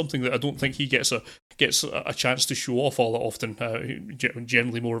character, and something that I don't think he gets a chance to show off all that often.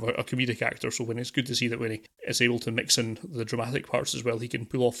 Generally more of a comedic actor, so when it's good to see that when he is able to mix in the dramatic parts as well, he can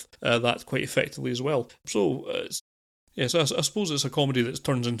pull off that quite effectively as well. So yes, I suppose it's a comedy that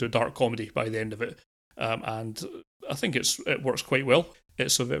turns into a dark comedy by the end of it, and I think it works quite well.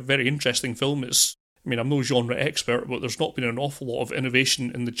 It's a very interesting film. I'm no genre expert, but there's not been an awful lot of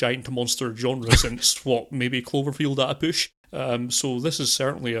innovation in the giant monster genre since, maybe Cloverfield at a push. So this is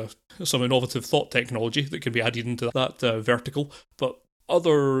certainly some innovative thought technology that can be added into that vertical. But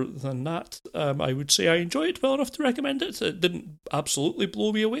other than that, I would say I enjoyed it well enough to recommend it. It didn't absolutely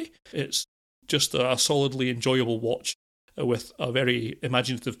blow me away. It's just a solidly enjoyable watch with a very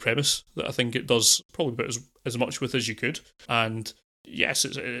imaginative premise that I think it does probably about as much with as you could. And yes,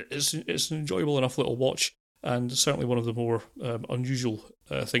 it's an enjoyable enough little watch, and certainly one of the more unusual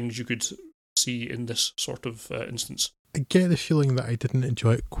things you could see in this sort of instance. I get the feeling that I didn't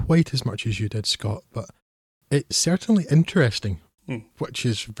enjoy it quite as much as you did, Scott, but it's certainly interesting, which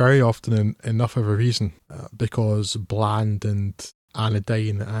is very often enough of a reason, because bland and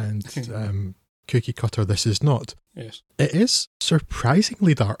anodyne and cookie cutter this is not. Yes. It is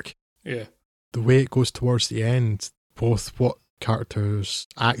surprisingly dark. Yeah. The way it goes towards the end, both what character's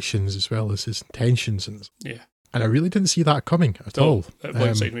actions as well as his intentions, and I really didn't see that coming at all. It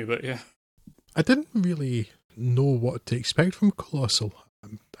blindsided me, but yeah. I didn't really know what to expect from Colossal.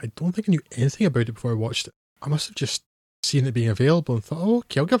 I don't think I knew anything about it before I watched it. I must have just seen it being available and thought, oh,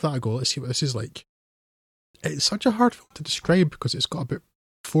 okay, I'll give that a go. Let's see what this is like. It's such a hard film to describe because it's got about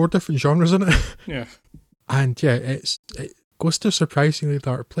 4 different genres in it. Yeah. And yeah, it goes to a surprisingly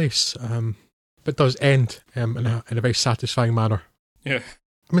dark place. But does end in a very satisfying manner. Yeah.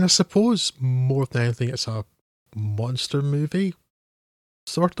 I suppose more than anything it's a monster movie,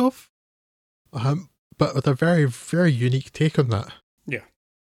 sort of. But with a very, very unique take on that. Yeah.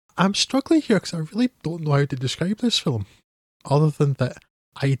 I'm struggling here because I really don't know how to describe this film, other than that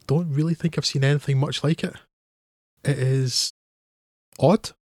I don't really think I've seen anything much like it. It is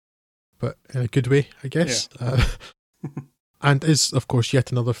odd, but in a good way, I guess. Yeah. And is, of course,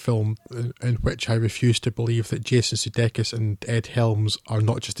 yet another film in which I refuse to believe that Jason Sudeikis and Ed Helms are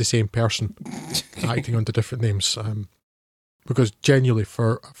not just the same person acting under different names. Because genuinely,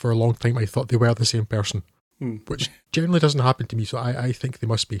 for a long time, I thought they were the same person, which generally doesn't happen to me, so I think they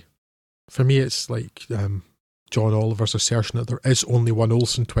must be. For me, it's like John Oliver's assertion that there is only one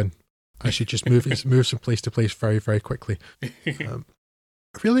Olsen twin. I should just move from place to place very, very quickly. A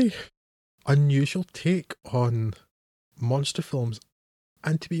really unusual take on monster films,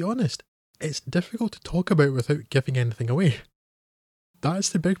 and to be honest, it's difficult to talk about without giving anything away. That's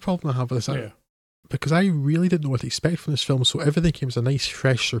the big problem I have with this, because I really didn't know what to expect from this film, so everything came as a nice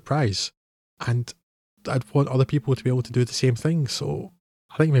fresh surprise, and I'd want other people to be able to do the same thing, so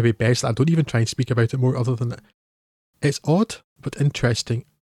I think maybe best that I don't even try and speak about it more other than that. It's odd, but interesting,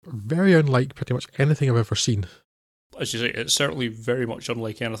 very unlike pretty much anything I've ever seen. As you say, it's certainly very much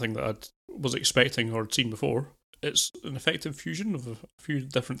unlike anything that I was expecting or had seen before. It's an effective fusion of a few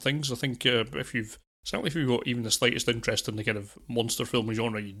different things. I think if you've got even the slightest interest in the kind of monster film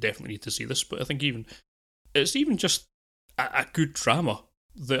genre, you definitely need to see this. But I think it's just a good drama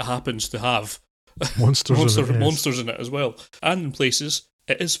that happens to have monsters in it as well. And in places,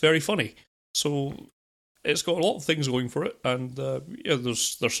 it is very funny. So it's got a lot of things going for it, and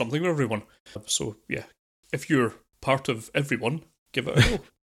there's something for everyone. So yeah, if you're part of everyone, give it a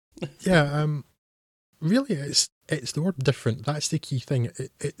go. Yeah, really, it's the word different. That's the key thing.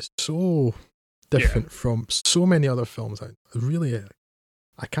 It's so different from so many other films.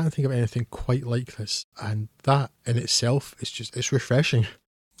 I can't think of anything quite like this, and that in itself is it's refreshing.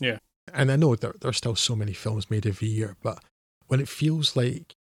 Yeah, and I know there's still so many films made every year, but when it feels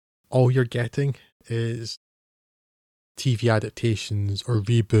like all you're getting is TV adaptations or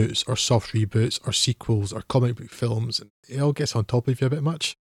reboots or soft reboots or sequels or comic book films, and it all gets on top of you a bit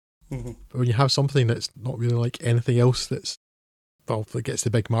much. Mm-hmm. But when you have something that's not really like anything else that gets the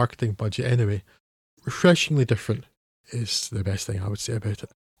big marketing budget anyway, refreshingly different is the best thing I would say about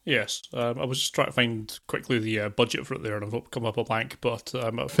it. Yes, I was just trying to find quickly the budget for it there, and I've come up a blank, but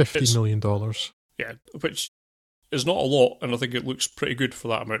 $50 million. Yeah, which is not a lot, and I think it looks pretty good for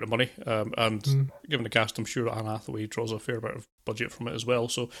that amount of money. And given the cast, I'm sure Anne Hathaway draws a fair amount of budget from it as well.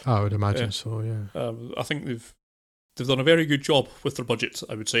 So I would imagine so. Yeah, I think they've done a very good job with their budget,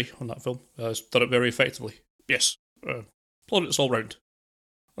 I would say, on that film. It's done it very effectively. Yes, plaudits all round.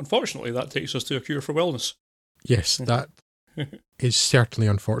 Unfortunately, that takes us to A Cure for Wellness. Yes, that is certainly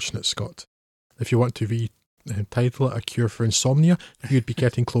unfortunate, Scott. If you want to title it A Cure for Insomnia, you'd be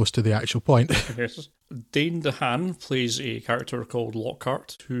getting close to the actual point. Yes. Dane DeHaan plays a character called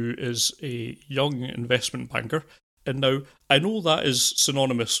Lockhart, who is a young investment banker. And now, I know that is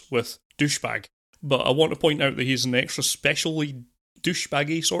synonymous with douchebag, but I want to point out that he's an extra specially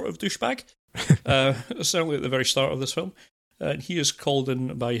douchebaggy sort of douchebag. Certainly at the very start of this film. And he is called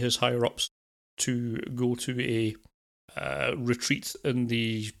in by his higher-ups to go to a retreat in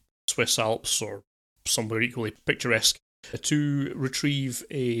the Swiss Alps, or somewhere equally picturesque, to retrieve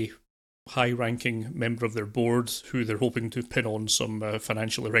a high-ranking member of their board who they're hoping to pin on some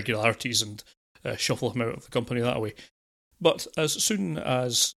financial irregularities and shuffle him out of the company that way. But as soon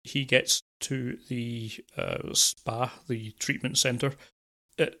as he gets to the spa, the treatment centre,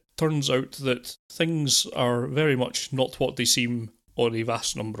 it turns out that things are very much not what they seem on a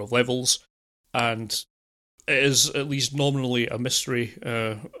vast number of levels, and it is at least nominally a mystery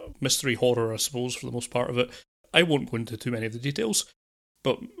horror, I suppose, for the most part of it. I won't go into too many of the details,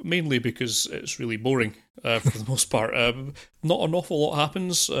 but mainly because it's really boring for the most part. Not an awful lot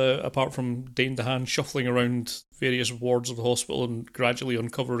happens, apart from Dane DeHaan shuffling around various wards of the hospital and gradually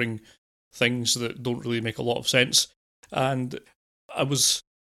uncovering things that don't really make a lot of sense. And I was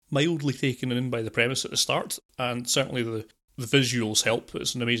mildly taken in by the premise at the start, and certainly the visuals help.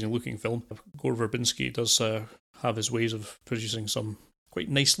 It's an amazing looking film. Gore Verbinski does have his ways of producing some quite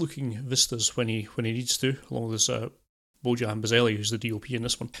nice looking vistas when he needs to, along with his Bojan Bazelli, who's the DOP in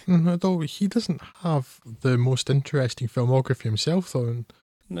this one. Although he doesn't have the most interesting filmography himself, though.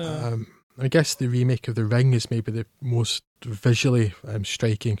 No. I guess the remake of The Ring is maybe the most visually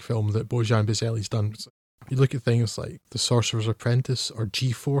striking film that Bojan Bazelli's done. You look at things like The Sorcerer's Apprentice or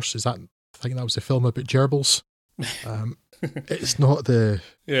G-Force. I think that was a film about gerbils. It's not the...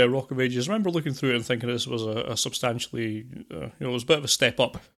 Yeah, Rock of Ages. I remember looking through it and thinking this was a substantially... it was a bit of a step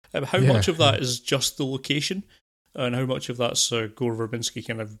up. How much of that is just the location? And how much of that's Gore Verbinski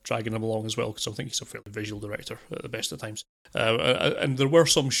kind of dragging him along as well? Because I think he's a fairly visual director at the best of times. And there were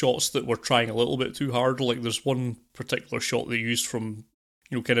some shots that were trying a little bit too hard. Like there's one particular shot they used from,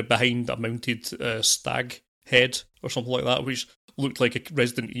 kind of behind a mounted stag head or something like that, which looked like a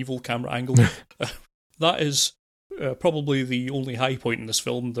Resident Evil camera angle. That is probably the only high point in this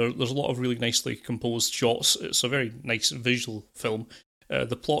film. There's a lot of really nicely composed shots. It's a very nice visual film.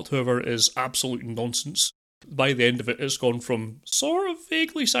 The plot, however, is absolute nonsense. By the end of it, it's gone from sort of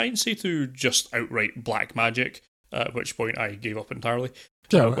vaguely sciencey to just outright black magic, at which point I gave up entirely.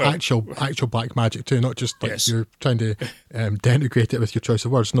 Yeah, actual black magic too, not just like you're trying to denigrate it with your choice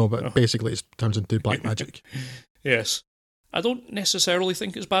of words. No, but basically it turns into black magic. Yes. I don't necessarily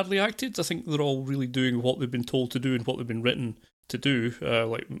think it's badly acted. I think they're all really doing what they've been told to do and what they've been written to do.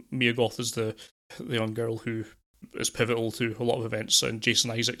 Like Mia Goth is the young girl who is pivotal to a lot of events, and Jason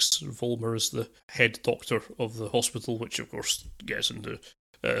Isaacs Volmer is the head doctor of the hospital, which of course gets into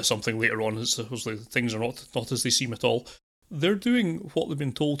something later on. Supposedly things are not as they seem at all. They're doing what they've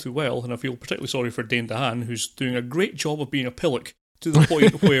been told to well, and I feel particularly sorry for Dane DeHaan, who's doing a great job of being a pillock, to the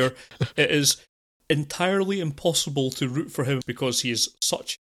point where it is entirely impossible to root for him because he is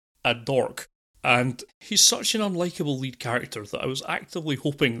such a dork. And he's such an unlikable lead character that I was actively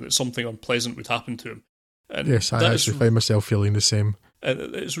hoping that something unpleasant would happen to him. And yes, I actually find myself feeling the same.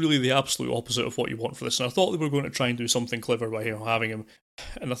 It's really the absolute opposite of what you want for this. And I thought they were going to try and do something clever by having him.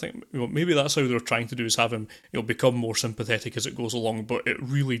 And I think maybe that's how they were trying to do, is have him become more sympathetic as it goes along. But it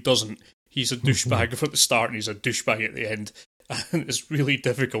really doesn't. He's a douchebag at the start and he's a douchebag at the end. And it's really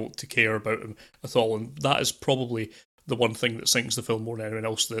difficult to care about him at all. And that is probably the one thing that sinks the film more than anything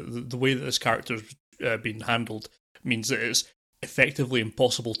else. The way that this character's been handled means that it's effectively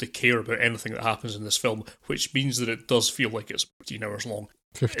impossible to care about anything that happens in this film, which means that it does feel like it's 14 hours long.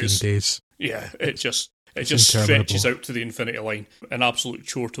 15 days. Yeah, it just stretches out to the infinity line. An absolute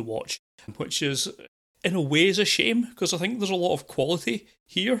chore to watch, which is, in a way, is a shame, because I think there's a lot of quality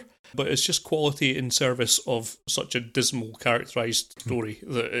here, but it's just quality in service of such a dismal characterised story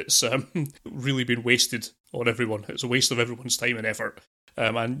that it's really been wasted on everyone. It's a waste of everyone's time and effort.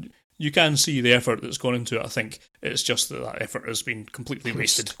 And you can see the effort that's gone into it, I think. It's just that effort has been completely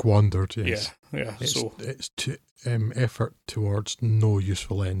wasted. Squandered, yes. Yeah. It's effort towards no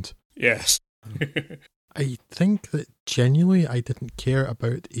useful end. Yes. I think that genuinely I didn't care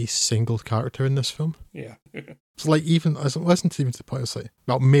about a single character in this film. Yeah. It's like, even, as it wasn't even to the point, it's like,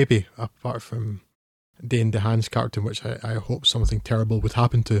 well, maybe, apart from Dane DeHaan's character, which I hope something terrible would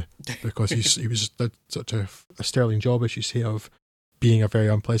happen to, because he was did such a sterling job, as you say, of being a very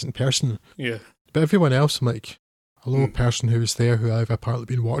unpleasant person. Yeah. But everyone else, I'm like, hello, person who was there, who I've apparently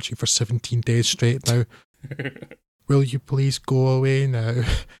been watching for 17 days straight now. Will you please go away now?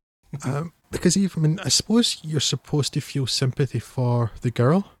 Because even, I suppose you're supposed to feel sympathy for the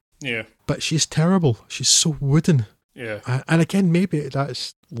girl, Yeah. but she's terrible. She's so wooden. Yeah. And again, maybe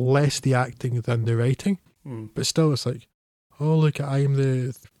that's less the acting than the writing, but still it's like, oh, look, I am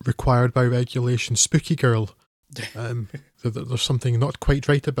the required by regulation spooky girl. There's something not quite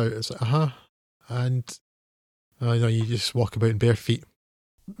right about it. It's like, and you just walk about in bare feet.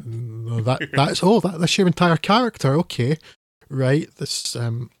 That's your entire character. Okay, right. This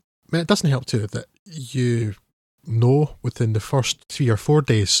it doesn't help too that you know within the first 3 or 4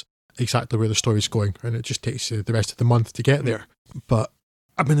 days exactly where the story's going, and it just takes you the rest of the month to get there. But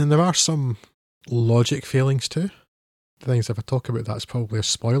I mean, and there are some logic failings too. The things, if I talk about that's probably a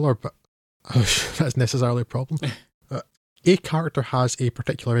spoiler, but that's necessarily a problem. A character has a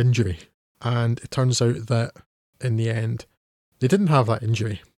particular injury, and it turns out that in the end they didn't have that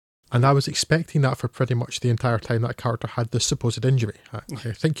injury, and I was expecting that for pretty much the entire time that character had this supposed injury. I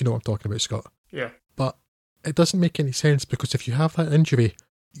think you know what I'm talking about, Scott. Yeah. But it doesn't make any sense, because if you have that injury,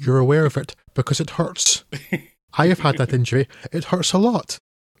 you're aware of it because it hurts. I have had that injury. It hurts a lot.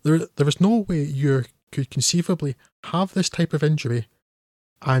 There is no way you could conceivably have this type of injury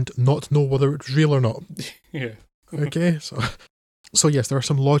and not know whether it's real or not. Yeah. Okay, so yes, there are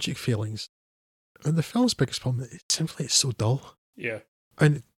some logic failings. And the film's biggest problem is simply it's so dull. Yeah.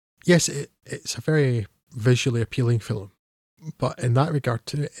 And yes, it's a very visually appealing film, but in that regard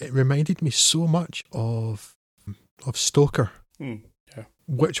too, it reminded me so much of Stoker,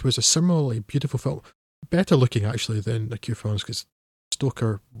 which was a similarly beautiful film. Better looking actually than A Cure for Wellness, because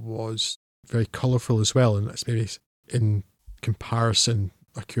Stoker was very colourful as well, and that's maybe in comparison,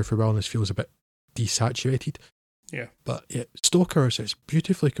 A Cure for Wellness feels a bit desaturated. Yeah. But Stoker is this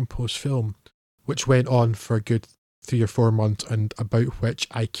beautifully composed film which went on for a good 3 or 4 months, and about which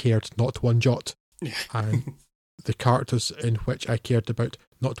I cared not one jot. And the characters in which I cared about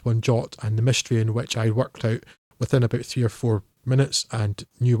not one jot, and the mystery in which I worked out within about 3 or 4 minutes and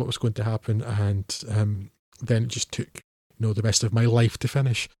knew what was going to happen, and then it just took the rest of my life to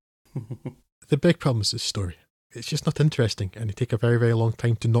finish. The big problem is this story. It's just not interesting, and it take a very, very long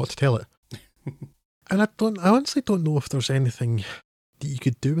time to not tell it. And I honestly don't know if there's anything that you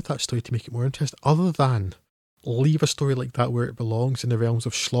could do with that story to make it more interesting, other than leave a story like that where it belongs, in the realms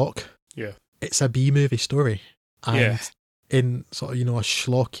of schlock. Yeah. It's a B-movie story. And in sort of, a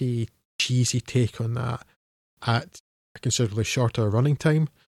schlocky, cheesy take on that at a considerably shorter running time.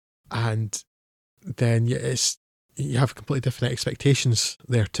 And then you have completely different expectations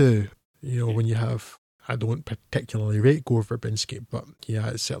there too. When you have, I don't particularly rate Gore Verbinski, but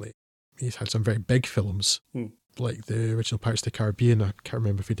he's had some very big films, like the original Pirates of the Caribbean. I can't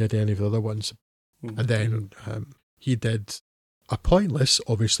remember if he did any of the other ones. And then he did a pointless,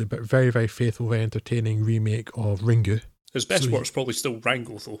 obviously, but very, very faithful, very entertaining remake of Ringu. His best work's probably still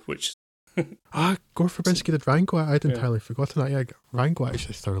Rango, though, which... Gore Verbinski did Rango. I'd entirely forgotten that. Yeah, Rango I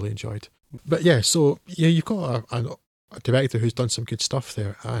actually thoroughly enjoyed. But you've got a director who's done some good stuff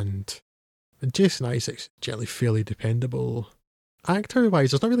there, and Jason Isaacs, generally fairly dependable.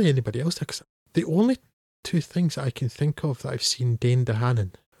 Actor-wise, there's not really anybody else there, because the only 2 things that I can think of that I've seen Dane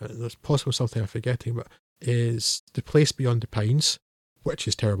DeHanon, there's possibly something I'm forgetting, but is The Place Beyond the Pines, which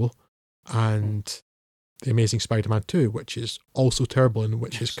is terrible, and The Amazing Spider-Man 2, which is also terrible, and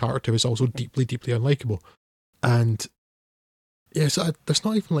which his character is also deeply, deeply unlikable. And so there's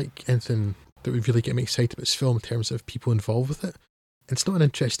not even like anything that would really get me excited about this film in terms of people involved with it. And it's not an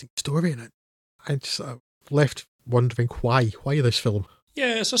interesting story, and I just left wondering why this film.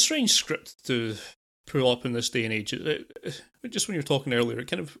 Yeah, it's a strange script to pull up in this day and age. Just when you were talking earlier, it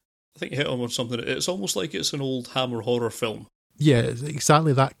kind of, I think, hit on something. It's almost like it's an old Hammer horror film. Yeah, it's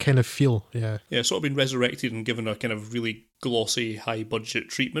exactly that kind of feel. Yeah, sort of been resurrected and given a kind of really glossy, high budget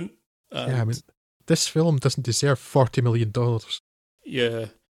treatment. I mean, this film doesn't deserve $40 million. Yeah,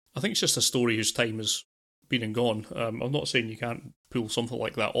 I think it's just a story whose time has been and gone. I'm not saying you can't pull something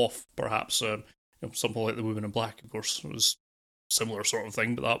like that off, perhaps. Something like The Woman in Black, of course, was a similar sort of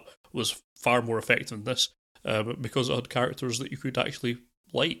thing, but that was far more effective than this, because it had characters that you could actually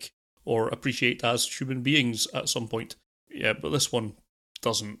like or appreciate as human beings at some point. Yeah, but this one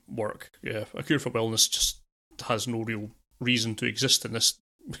doesn't work. Yeah, A Cure for Wellness just has no real reason to exist in this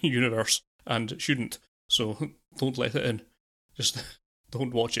universe, and it shouldn't. So don't let it in. Just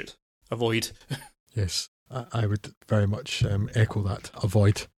don't watch it. Avoid. Yes, I would very much echo that.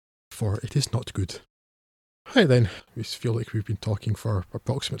 Avoid, for it is not good. Right then, we feel like we've been talking for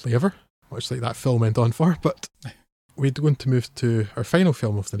approximately ever, much like that film went on for, but we're going to move to our final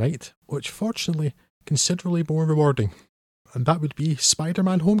film of the night, which fortunately considerably more rewarding, and that would be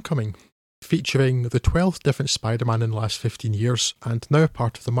Spider-Man Homecoming. featuring the 12th different Spider-Man in the last 15 years, and now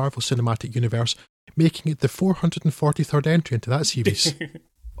part of the Marvel Cinematic Universe, making it the 443rd entry into that series.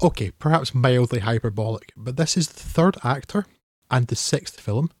 Okay, perhaps mildly hyperbolic, but this is the third actor and the sixth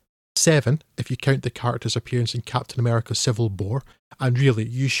film. 7, if you count the character's appearance in Captain America Civil War, and really,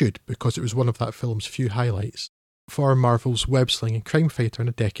 you should, because it was one of that film's few highlights, for Marvel's web-slinging crime fighter in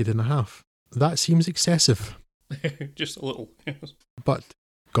a decade and a half. That seems excessive. Just a little. But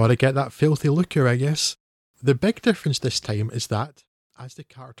gotta get that filthy lucre, I guess. The big difference this time is that, as the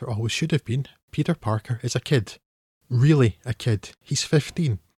character always should have been, Peter Parker is a kid. Really a kid. He's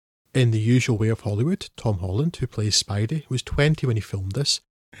 15. In the usual way of Hollywood, Tom Holland, who plays Spidey, was 20 when he filmed this,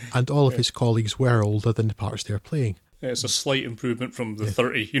 and all of his colleagues were older than the parts they're playing. It's a slight improvement from the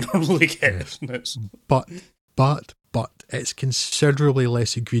 30 you normally get, isn't it? But it's considerably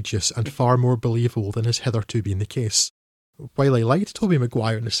less egregious and far more believable than has hitherto been the case. While I liked Tobey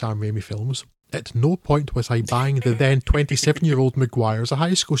Maguire in the Sam Raimi films, at no point was I buying the then 27-year-old Maguire as a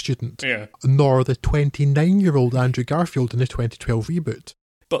high school student, nor the 29-year-old Andrew Garfield in the 2012 reboot.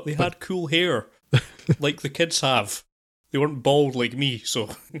 But they had cool hair, like the kids have. They weren't bald like me, so...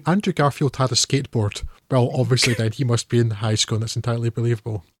 Andrew Garfield had a skateboard. Well, obviously then he must be in high school, and it's entirely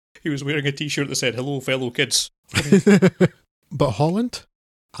believable. He was wearing a t-shirt that said, "Hello, fellow kids." But Holland?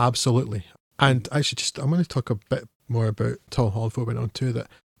 Absolutely. And actually, I'm going to talk a bit more about Tom Holland before we went on to that.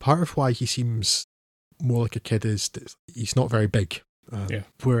 Part of why he seems more like a kid is that he's not very big.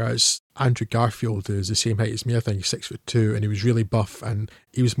 Whereas Andrew Garfield is the same height as me. I think he's 6'2", and he was really buff, and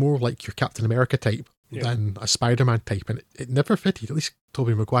he was more like your Captain America type than a Spider-Man type, and it never fitted. At least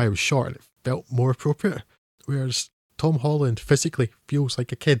Tobey Maguire was short, and it felt more appropriate. Whereas Tom Holland physically feels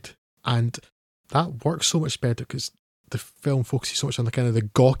like a kid, and that works so much better because the film focuses so much on the kind of the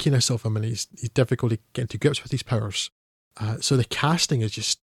gawkiness of him, and he's difficult to get into grips with his powers. So the casting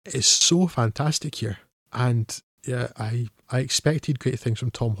is so fantastic here, and yeah, I expected great things from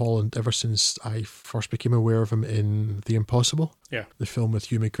Tom Holland ever since I first became aware of him in The Impossible, the film with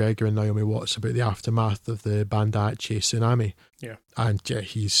Hugh McGregor and Naomi Watts about the aftermath of the Banda Aceh tsunami. And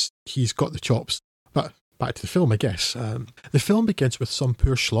he's got the chops. But back to the film, I guess. The film begins with some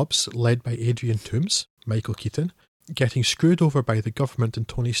poor schlubs led by Adrian Toomes, Michael Keaton, getting screwed over by the government and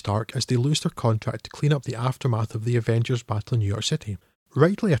Tony Stark as they lose their contract to clean up the aftermath of the Avengers battle in New York City.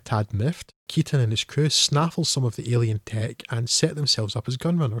 Rightly a tad miffed, Keaton and his crew snaffle some of the alien tech and set themselves up as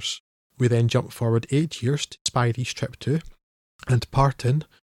gunrunners. We then jump forward 8 years to Spidey's Trip 2 and part in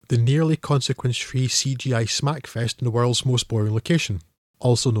the nearly consequence-free CGI smackfest in the world's most boring location,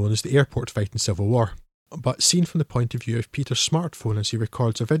 also known as the airport fight in Civil War, but seen from the point of view of Peter's smartphone as he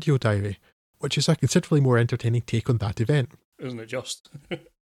records a video diary, which is a considerably more entertaining take on that event. Isn't it just?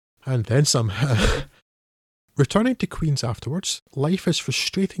 And then some. Returning to Queens afterwards, life is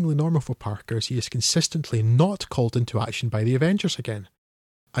frustratingly normal for Parker as he is consistently not called into action by the Avengers again.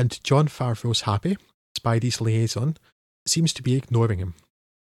 And Jon Favreau's Happy, Spidey's liaison, seems to be ignoring him.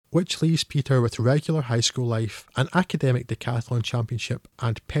 Which leaves Peter with regular high school life, an academic decathlon championship,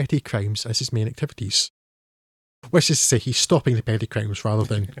 and petty crimes as his main activities. Which is to say, he's stopping the petty crimes rather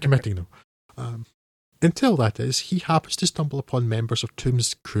than committing them. Until, that is, he happens to stumble upon members of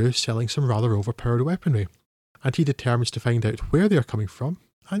Toomes' crew selling some rather overpowered weaponry, and he determines to find out where they are coming from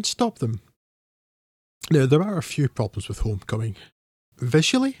and stop them. Now, there are a few problems with Homecoming.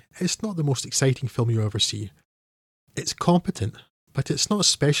 Visually, it's not the most exciting film you ever see. It's competent, but it's not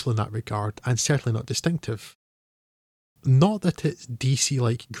special in that regard, and certainly not distinctive. Not that it's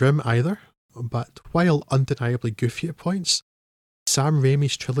DC-like grim either, but while undeniably goofy at points, Sam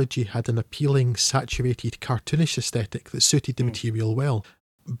Raimi's trilogy had an appealing, saturated, cartoonish aesthetic that suited the material well.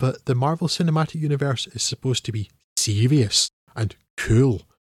 But the Marvel Cinematic Universe is supposed to be serious and cool.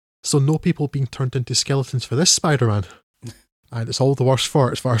 So no people being turned into skeletons for this Spider-Man. And it's all the worse for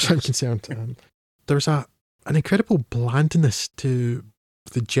it as far as I'm concerned. There's an incredible blandness to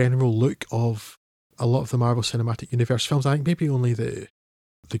the general look of a lot of the Marvel Cinematic Universe films. I think maybe only the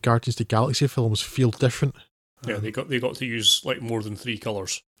Guardians of the Galaxy films feel different. Yeah, they got to use like more than 3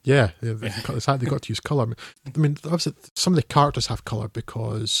 colours. Yeah, they got to use colour. I mean, obviously, some of the characters have colour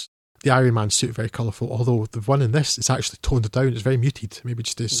because the Iron Man suit is very colourful, although the one in this is actually toned down. It's very muted, maybe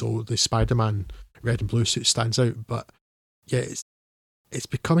just so the Spider-Man red and blue suit stands out. But yeah, it's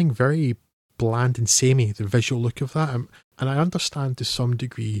becoming very bland and samey, the visual look of that. And I understand to some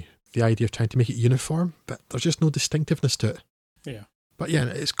degree the idea of trying to make it uniform, but there's just no distinctiveness to it. Yeah. But yeah,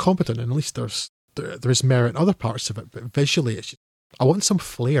 it's competent, and at least there is merit in other parts of it, but visually it's just, I want some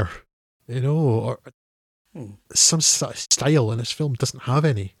flair, or some style, and this film doesn't have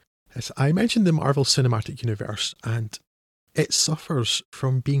any. I mentioned the Marvel Cinematic Universe, and it suffers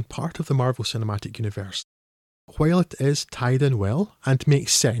from being part of the Marvel Cinematic Universe. While it is tied in well and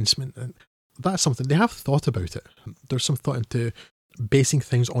makes sense, that's something, they have thought about it. There's some thought into basing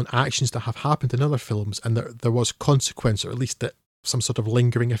things on actions that have happened in other films, and there was consequence, or at least some sort of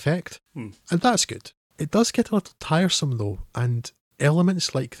lingering effect. And that's good. It does get a little tiresome though, and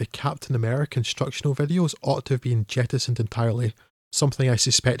elements like the Captain America instructional videos ought to have been jettisoned entirely, something I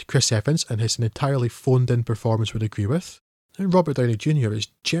suspect Chris Evans and his entirely phoned-in performance would agree with. And Robert Downey Jr. is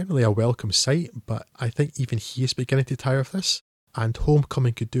generally a welcome sight, but I think even he is beginning to tire of this, and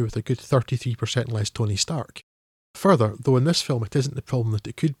Homecoming could do with a good 33% less Tony Stark. Further, though in this film it isn't the problem that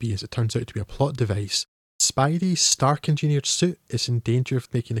it could be, as it turns out to be a plot device, Spidey's Stark-engineered suit is in danger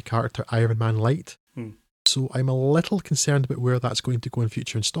of making the character Iron Man light, so I'm a little concerned about where that's going to go in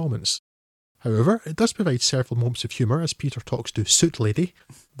future instalments. However, it does provide several moments of humour as Peter talks to Suit Lady,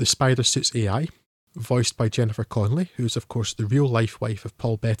 the Spider Suit's AI, voiced by Jennifer Connelly, who's of course the real-life wife of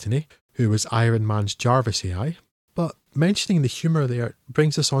Paul Bettany, who was Iron Man's Jarvis AI. But mentioning the humour there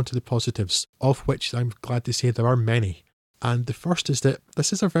brings us on to the positives, of which I'm glad to say there are many. And the first is that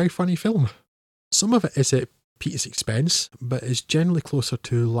this is a very funny film. Some of it is at Pete's expense, but is generally closer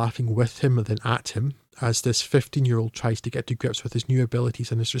to laughing with him than at him, as this 15-year-old tries to get to grips with his new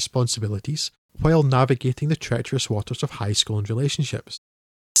abilities and his responsibilities, while navigating the treacherous waters of high school and relationships.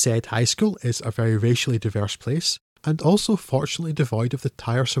 Said high school is a very racially diverse place, and also fortunately devoid of the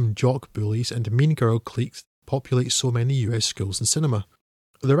tiresome jock bullies and mean girl cliques that populate so many US schools and cinema.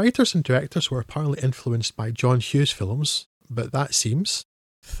 The writers and directors were apparently influenced by John Hughes films, but that seems,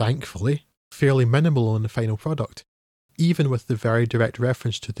 thankfully, fairly minimal in the final product, even with the very direct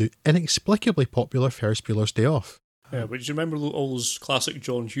reference to the inexplicably popular Ferris Bueller's Day Off. Yeah, but do you remember all those classic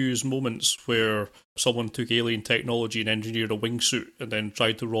John Hughes moments where someone took alien technology and engineered a wingsuit and then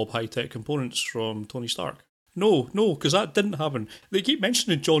tried to rob high-tech components from Tony Stark? No, because that didn't happen. They keep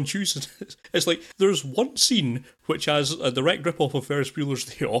mentioning John Hughes, and it's like, there's one scene which has a direct rip-off of Ferris Bueller's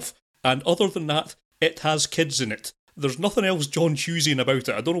Day Off, and other than that, it has kids in it. There's nothing else John Hughesian about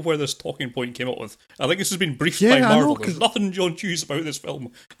it. I don't know where this talking point came up with. I think this has been briefed by Marvel. There's nothing John Hughes about this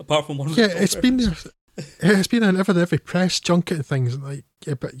film, apart from one of the it's been in every press junket and things.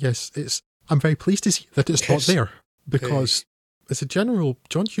 But yes, I'm very pleased to see that it's not there, because as a general,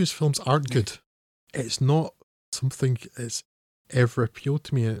 John Hughes films aren't good. It's not something that's ever appealed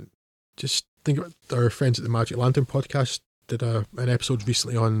to me. And just think about our friends at the Magic Lantern podcast did an episode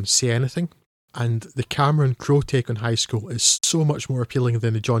recently on Say Anything. And the Cameron Crowe take on high school is so much more appealing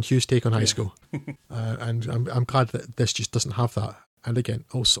than the John Hughes take on high school. And I'm glad that this just doesn't have that. And again,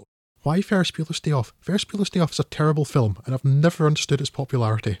 also, why Ferris Bueller's Day Off? Ferris Bueller's Day Off is a terrible film, and I've never understood its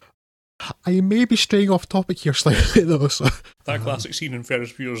popularity. I may be straying off topic here slightly, though. So. That classic scene in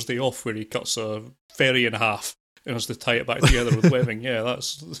Ferris Bueller's Day Off where he cuts a ferry in half and has to tie it back together with webbing. Yeah,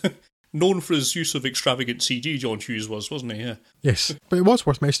 that's... known for his use of extravagant CG, John Hughes wasn't he? Yeah. Yes, but it was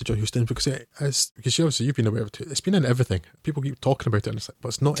worth mentioning John Hughes because obviously you've been aware of it too. It's been in everything. People keep talking about it, and it's like, but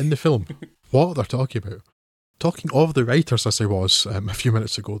it's not in the film. What they're talking about. Talking of the writers, as I was a few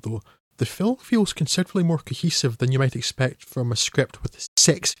minutes ago, though, the film feels considerably more cohesive than you might expect from a script with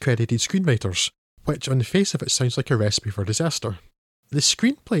 6 credited screenwriters, which on the face of it sounds like a recipe for disaster. The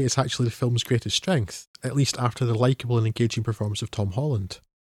screenplay is actually the film's greatest strength, at least after the likeable and engaging performance of Tom Holland.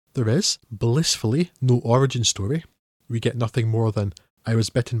 There is, blissfully, no origin story. We get nothing more than, I was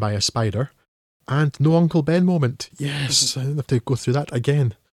bitten by a spider. And no Uncle Ben moment. Yes, I don't have to go through that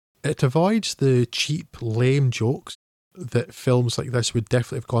again. It avoids the cheap, lame jokes that films like this would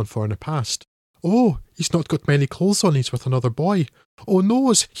definitely have gone for in the past. Oh, he's not got many clothes on, he's with another boy. Oh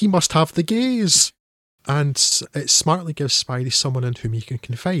no, he must have the gaze. And it smartly gives Spidey someone in whom he can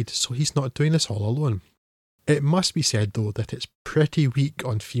confide, so he's not doing this all alone. It must be said, though, that it's pretty weak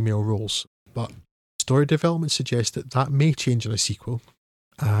on female roles, but story development suggests that may change in a sequel.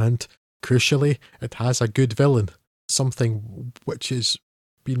 And, crucially, it has a good villain, something which has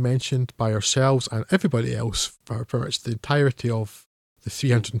been mentioned by ourselves and everybody else for pretty much the entirety of the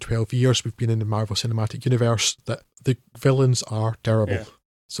 312 years we've been in the Marvel Cinematic Universe, that the villains are terrible. Yeah.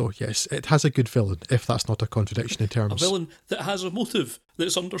 So yes, it has a good villain, if that's not a contradiction in terms. A villain that has a motive,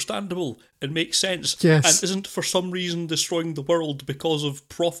 that's understandable and makes sense, yes. And isn't for some reason destroying the world because of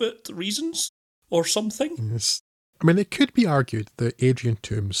profit reasons or something. Yes. I mean, it could be argued that Adrian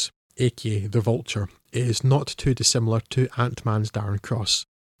Toomes, aka the Vulture, is not too dissimilar to Ant-Man's Darren Cross.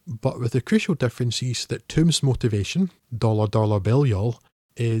 But with the crucial difference is that Toomes' motivation, dollar bill y'all,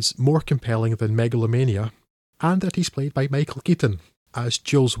 is more compelling than megalomania, and that he's played by Michael Keaton. As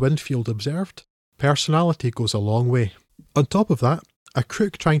Jules Winfield observed, personality goes a long way. On top of that, A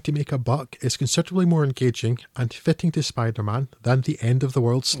crook trying to make a buck is considerably more engaging and fitting to Spider-Man than the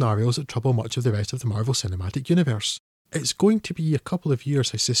end-of-the-world scenarios that trouble much of the rest of the Marvel Cinematic Universe. It's going to be a couple of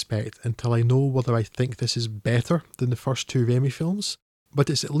years, I suspect, until I know whether I think this is better than the first two Raimi films, but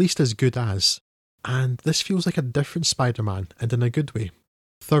it's at least as good as. And this feels like a different Spider-Man, and in a good way.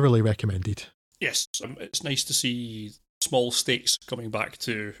 Thoroughly recommended. Yes, it's nice to see small stakes coming back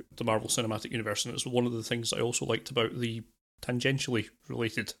to the Marvel Cinematic Universe, and it's one of the things I also liked about the tangentially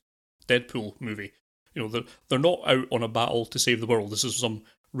related Deadpool movie. You know, they're not out on a battle to save the world. This is some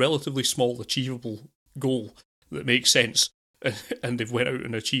relatively small, achievable goal that makes sense, and they've went out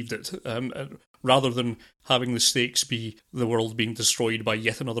and achieved it, rather than having the stakes be the world being destroyed by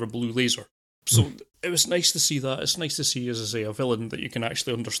yet another blue laser. So it was nice to see that. It's nice to see, as I say, a villain that you can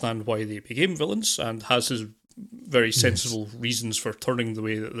actually understand why they became villains and has his very sensible reasons for turning the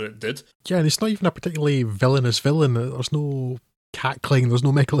way that it did. Yeah, and it's not even a particularly villainous villain. There's no cackling, there's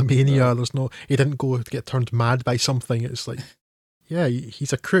no megalomania, he didn't go to get turned mad by something. It's like, yeah,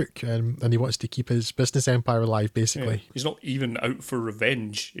 he's a crook, and he wants to keep his business empire alive, basically. Yeah. He's not even out for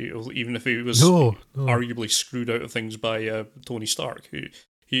revenge, even if he was arguably screwed out of things by Tony Stark.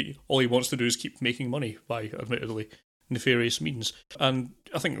 All he wants to do is keep making money by, admittedly, nefarious means. And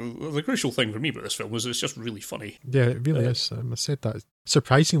I think the crucial thing for me about this film was it's just really funny. Yeah, it really is. I said that. It's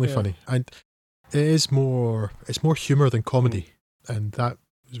surprisingly funny. And it's more humour than comedy. And that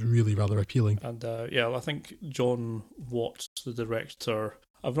is really rather appealing. And I think John Watts, the director,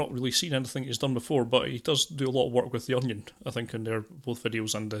 I've not really seen anything he's done before, but he does do a lot of work with The Onion, I think, in their both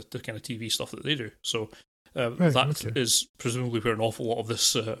videos and the kind of TV stuff that they do. So is presumably where an awful lot of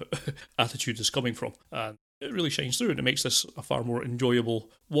this attitude is coming from. And it really shines through, and it makes this a far more enjoyable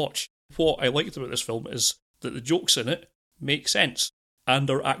watch. What I liked about this film is that the jokes in it make sense and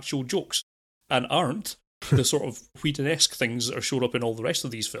are actual jokes and aren't the sort of Whedon-esque things that are showed up in all the rest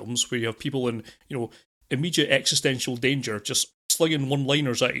of these films, where you have people in, immediate existential danger just slinging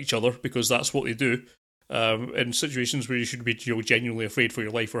one-liners at each other because that's what they do. In situations where you should be genuinely afraid for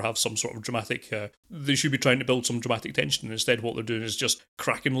your life or have some sort of dramatic... they should be trying to build some dramatic tension, and instead what they're doing is just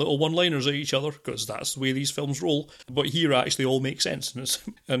cracking little one-liners at each other, because that's the way these films roll. But here actually all makes sense.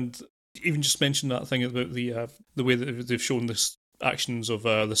 And even just mention that thing about the way that they've shown this actions of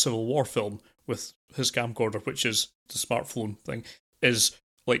the Civil War film with his camcorder, which is the smartphone thing, is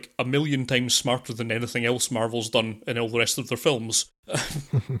like 1,000,000 times smarter than anything else Marvel's done in all the rest of their films.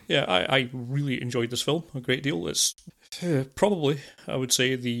 Yeah, I really enjoyed this film a great deal. It's probably, I would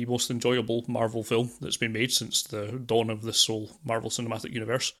say, the most enjoyable Marvel film that's been made since the dawn of this whole Marvel Cinematic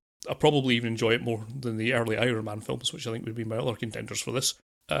Universe. I probably even enjoy it more than the early Iron Man films, which I think would be my other contenders for this.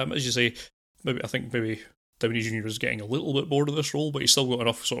 As you say, maybe Downey Jr. is getting a little bit bored of this role, but he's still got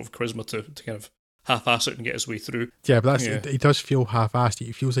enough sort of charisma to kind of half-ass it and get his way through. Yeah, but he does feel half-assed.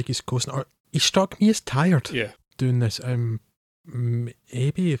 He feels like he's coasting. Or he struck me as tired doing this.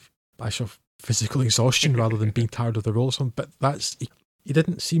 Maybe if I should have physical exhaustion rather than being tired of the role or something, but he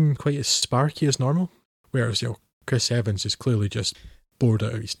didn't seem quite as sparky as normal. Whereas, Chris Evans is clearly just bored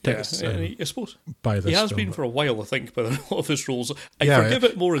out of his tits. I suppose by this he has film. been for a while, I think, by a lot of his roles. I forgive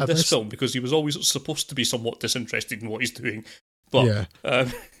it more in this film because he was always supposed to be somewhat disinterested in what he's doing. But,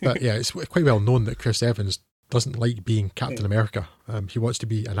 it's quite well known that Chris Evans doesn't like being Captain America. He wants to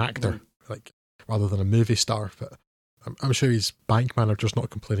be an actor, rather than a movie star. But I'm sure his bank manager's not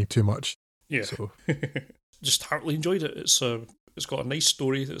complaining too much. Yeah, so. Just heartily enjoyed it. It's got a nice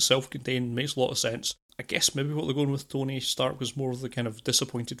story that's self-contained, makes a lot of sense. I guess maybe what they're going with Tony Stark was more of the kind of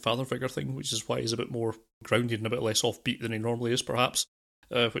disappointed father figure thing, which is why he's a bit more grounded and a bit less offbeat than he normally is, perhaps.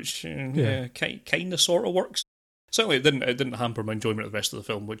 Which kind of sort of works. Certainly, it didn't hamper my enjoyment of the rest of the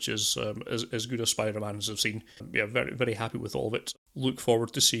film, which is as good as Spider-Man as I've seen. Yeah, very, very happy with all of it. Look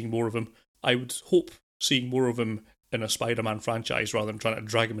forward to seeing more of him. I would hope seeing more of him in a Spider-Man franchise rather than trying to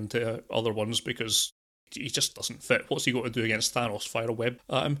drag him into other ones, because he just doesn't fit. What's he got to do against Thanos? Fire a web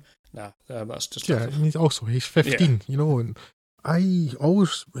at him? Nah, that's just... Yeah, and he's 15, and I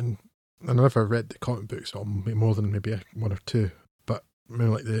always, I never read the comic books, or more than maybe one or two, but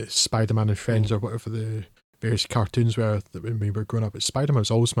like the Spider-Man and Friends or whatever the various cartoons were that when we were growing up, Spider-Man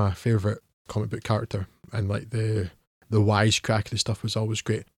was always my favourite comic book character, and like the wisecrack and stuff was always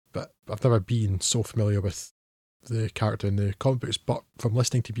great, but I've never been so familiar with the character in the comic books. But from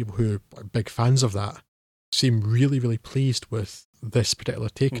listening to people who are big fans of that, seem really, really pleased with this particular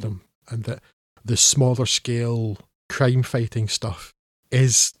take on him, and that the smaller scale crime fighting stuff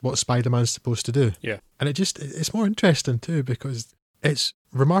is what Spider-Man's supposed to do. Yeah. And it's more interesting too, because it's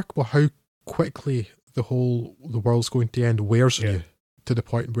remarkable how quickly the world's going to end wears on you, to the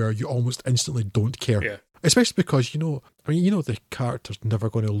point where you almost instantly don't care Especially because, the character's never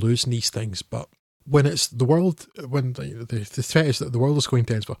going to lose in these things, but when it's the world, when the threat is that the world is going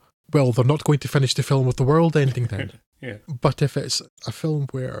to end, well, they're not going to finish the film with the world ending then. Yeah. But if it's a film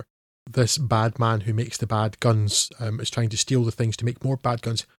where this bad man who makes the bad guns is trying to steal the things to make more bad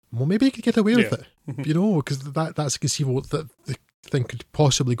guns, well, maybe he could get away with it, because that's conceivable that the thing could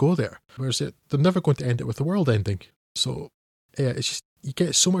possibly go there. Whereas they're never going to end it with the world ending. So, yeah, it's just, you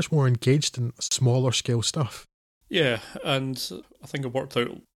get so much more engaged in smaller scale stuff. Yeah, and I think it worked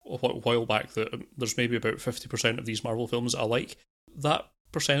out a while back that there's maybe about 50% of these Marvel films I like. That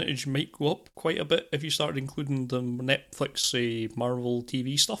percentage might go up quite a bit if you started including the Netflix, Marvel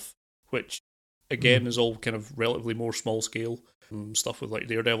TV stuff, which again is all kind of relatively more small scale stuff with like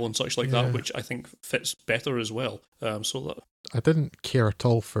Daredevil and such like that, which I think fits better as well. I didn't care at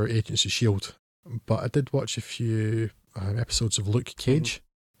all for Agents of S.H.I.E.L.D., but I did watch a few episodes of Luke Cage,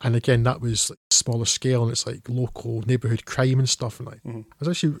 and again that was like smaller scale, and it's like local neighbourhood crime and stuff, and I was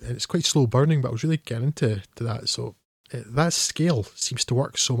actually, it's quite slow burning, but I was really getting into that, so that scale seems to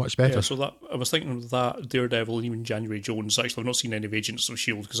work so much better. Yeah, so that I was thinking of that, Daredevil, and even January Jones. Actually, I've not seen any of Agents of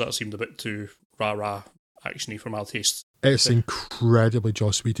S.H.I.E.L.D. because that seemed a bit too rah-rah actiony for my taste. It's incredibly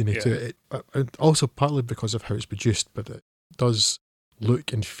Joss Whedon-y too. Also partly because of how it's produced, but it does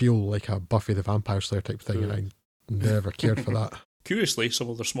look and feel like a Buffy the Vampire Slayer type thing, and I never cared for that. Curiously, some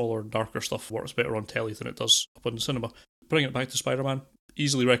of their smaller, darker stuff works better on telly than it does up on the cinema. Bringing it back to Spider-Man,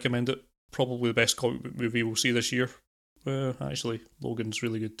 easily recommend it. Probably the best comic book movie we'll see this year. Actually, Logan's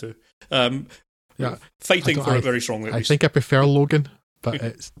really good too. Fighting for it very strongly. I think I prefer Logan,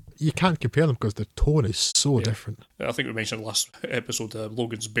 but you can't compare them because the tone is so different. I think we mentioned last episode,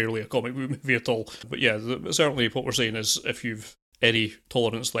 Logan's barely a comic book movie at all. But yeah, certainly what we're saying is if you've any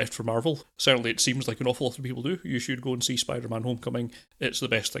tolerance left for Marvel, certainly it seems like an awful lot of people do, you should go and see Spider-Man Homecoming. It's the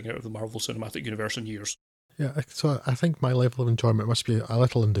best thing out of the Marvel Cinematic Universe in years. Yeah, so I think my level of enjoyment must be a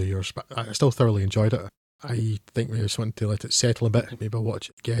little under yours, but I still thoroughly enjoyed it. I think we just want to let it settle a bit. Maybe I'll watch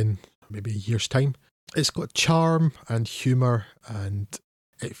it again, maybe a year's time. It's got charm and humour, and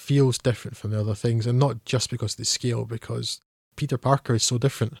it feels different from the other things, and not just because of the scale, because Peter Parker is so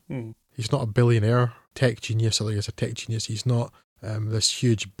different. He's not a billionaire tech genius, although he's a tech genius. He's not this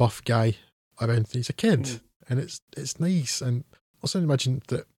huge buff guy around. He's a kid, and it's nice. And also imagine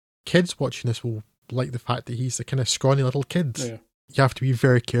that kids watching this will like the fact that he's a kind of scrawny little kid. Yeah. You have to be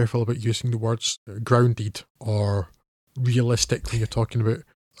very careful about using the words grounded or realistic when you're talking about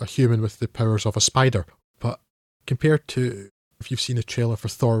a human with the powers of a spider. But compared to if you've seen a trailer for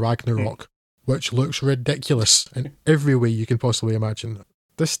Thor Ragnarok, which looks ridiculous in every way you can possibly imagine,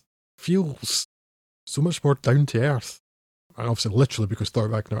 this feels so much more down to earth. And obviously literally because Thor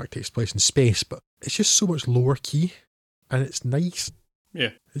Ragnarok takes place in space, but it's just so much lower key, and it's nice.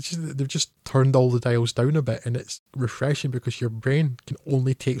 Yeah. It's just, they've just turned all the dials down a bit, and it's refreshing because your brain can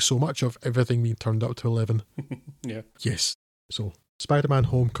only take so much of everything being turned up to 11. Yeah. Yes. So, Spider-Man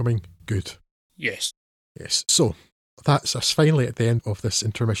Homecoming, good. Yes. Yes. So, that's us finally at the end of this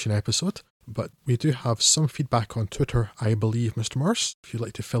intermission episode, but we do have some feedback on Twitter, I believe, Mr. Morris. If you'd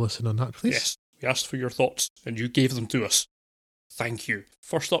like to fill us in on that, please. Yes. We asked for your thoughts, and you gave them to us. Thank you.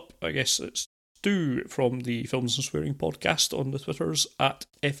 First up, I guess it's Stu from the Films and Swearing podcast on the Twitters at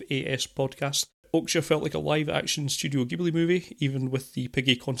FAS Podcast. Oksha felt like a live-action Studio Ghibli movie, even with the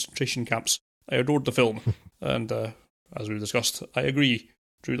piggy concentration camps. I adored the film, and as we discussed, I agree.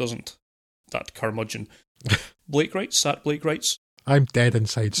 Drew doesn't. That curmudgeon. Blake writes at Blake writes. I'm dead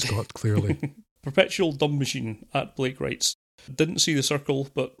inside, Scott, clearly. Perpetual Dumb Machine at Blake writes. Didn't see The Circle,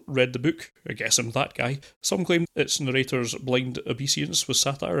 but read the book. I guess I'm that guy. Some claim its narrator's blind obeisance was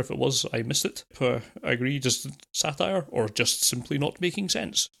satire. If it was, I missed it. I agree, just satire, or just simply not making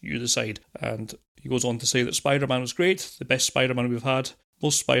sense? You decide. And he goes on to say that Spider-Man was great, the best Spider-Man we've had,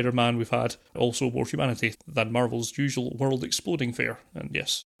 most Spider-Man we've had, also more humanity than Marvel's usual world-exploding fare. And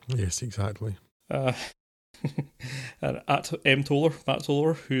yes. Yes, exactly. And at Matt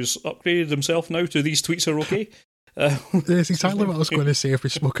Toller, who's upgraded himself now to these tweets are okay. That's exactly what I was going to say if we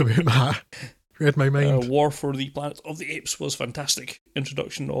spoke about that. Read my mind. War for the Planet of the Apes was fantastic.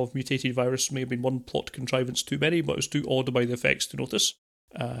 Introduction of mutated virus may have been one plot contrivance too many, but it was too odd by the effects to notice.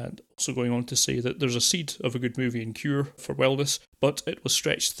 And also going on to say that there's a seed of a good movie in Cure for wellness, but it was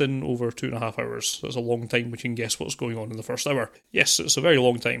stretched thin over 2.5 hours. That's a long time we can guess what's going on in the first hour. Yes, it's a very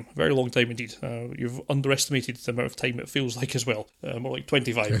long time indeed. You've underestimated the amount of time it feels like as well. More like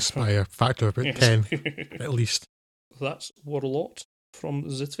 25. Yes, by a factor of about 10 at least. That's what a lot from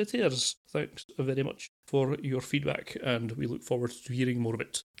the Twitters. Thanks very much for your feedback, and we look forward to hearing more of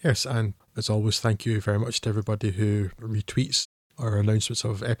it. Yes, and as always, thank you very much to everybody who retweets our announcements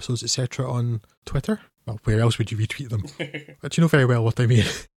of episodes, etc. on Twitter. Well, where else would you retweet them? But you know very well what I mean.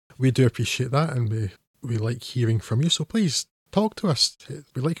 We do appreciate that, and we like hearing from you, so please talk to us.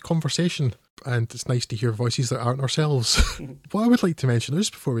 We like conversation, and it's nice to hear voices that aren't ourselves. What I would like to mention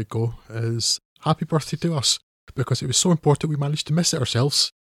just before we go is happy birthday to us, because it was so important we managed to miss it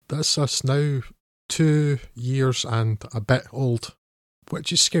ourselves. That's us now 2 years and a bit old,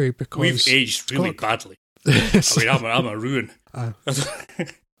 which is scary because we've aged really badly. I mean, I'm a ruin.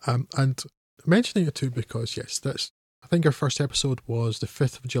 And mentioning it too because, yes, I think our first episode was the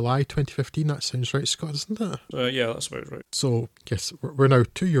 5th of July 2015. That sounds right, Scott, isn't it? Yeah, that's about right. So, yes, we're now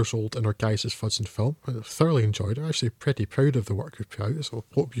 2 years old in our Guys' Fuds and Film. I've thoroughly enjoyed it. I'm actually pretty proud of the work we've put out, so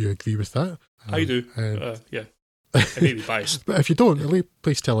hope you agree with that. I do. Yeah. I may be biased. But if you don't,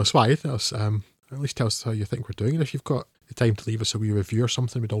 please tell us why. At least tell us how you think we're doing. And if you've got the time to leave us a wee review or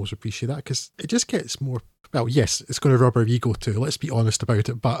something, we'd always appreciate that, because it just gets more... Well, yes, it's going to rub our ego too, let's be honest about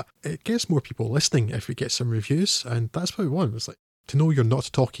it, but it gets more people listening if we get some reviews, and that's what we want. It's like, to know you're not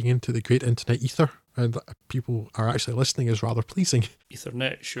talking into the great internet ether, and that people are actually listening is rather pleasing.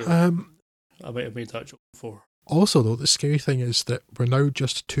 Ethernet, sure. I might have made that joke before. Also, though, the scary thing is that we're now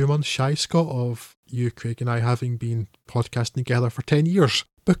just 2 months shy, Scott, of you, Craig, and I having been podcasting together for 10 years.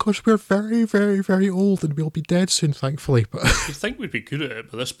 Because we're very, very, very old and we'll be dead soon, thankfully. But you'd think we'd be good at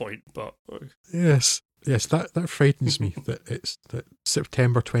it by this point, but... Yes, that frightens me, that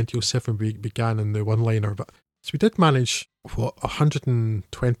September 2007 we began in the one-liner. But so we did manage,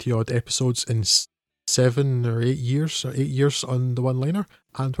 120-odd episodes in 7 or 8 years, on the one-liner,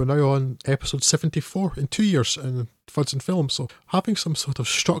 and we're now on episode 74 in 2 years in Fuds and Film, so having some sort of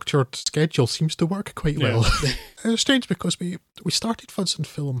structured schedule seems to work quite well. It's strange because we started Fuds and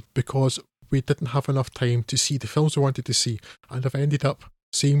Film because we didn't have enough time to see the films we wanted to see, and I've ended up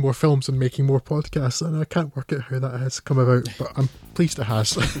seeing more films and making more podcasts, and I can't work out how that has come about, but I'm pleased it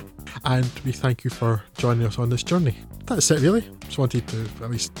has. And we thank you for joining us on this journey. That's it, really. Just wanted to,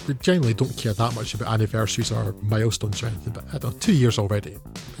 at least, we generally don't care that much about anniversaries or milestones or anything, but I don't know, 2 years already.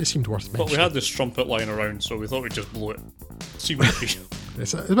 It seemed worth mentioning. But we had this trumpet lying around, so we thought we'd just blow it. See what it be.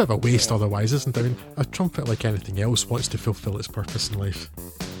 It's a bit of a waste otherwise, isn't it? I mean, a trumpet, like anything else, wants to fulfill its purpose in life.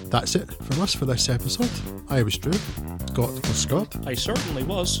 That's it from us for this episode. I was Drew. Scott was Scott. I certainly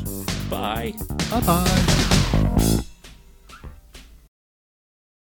was. Bye. Bye-bye.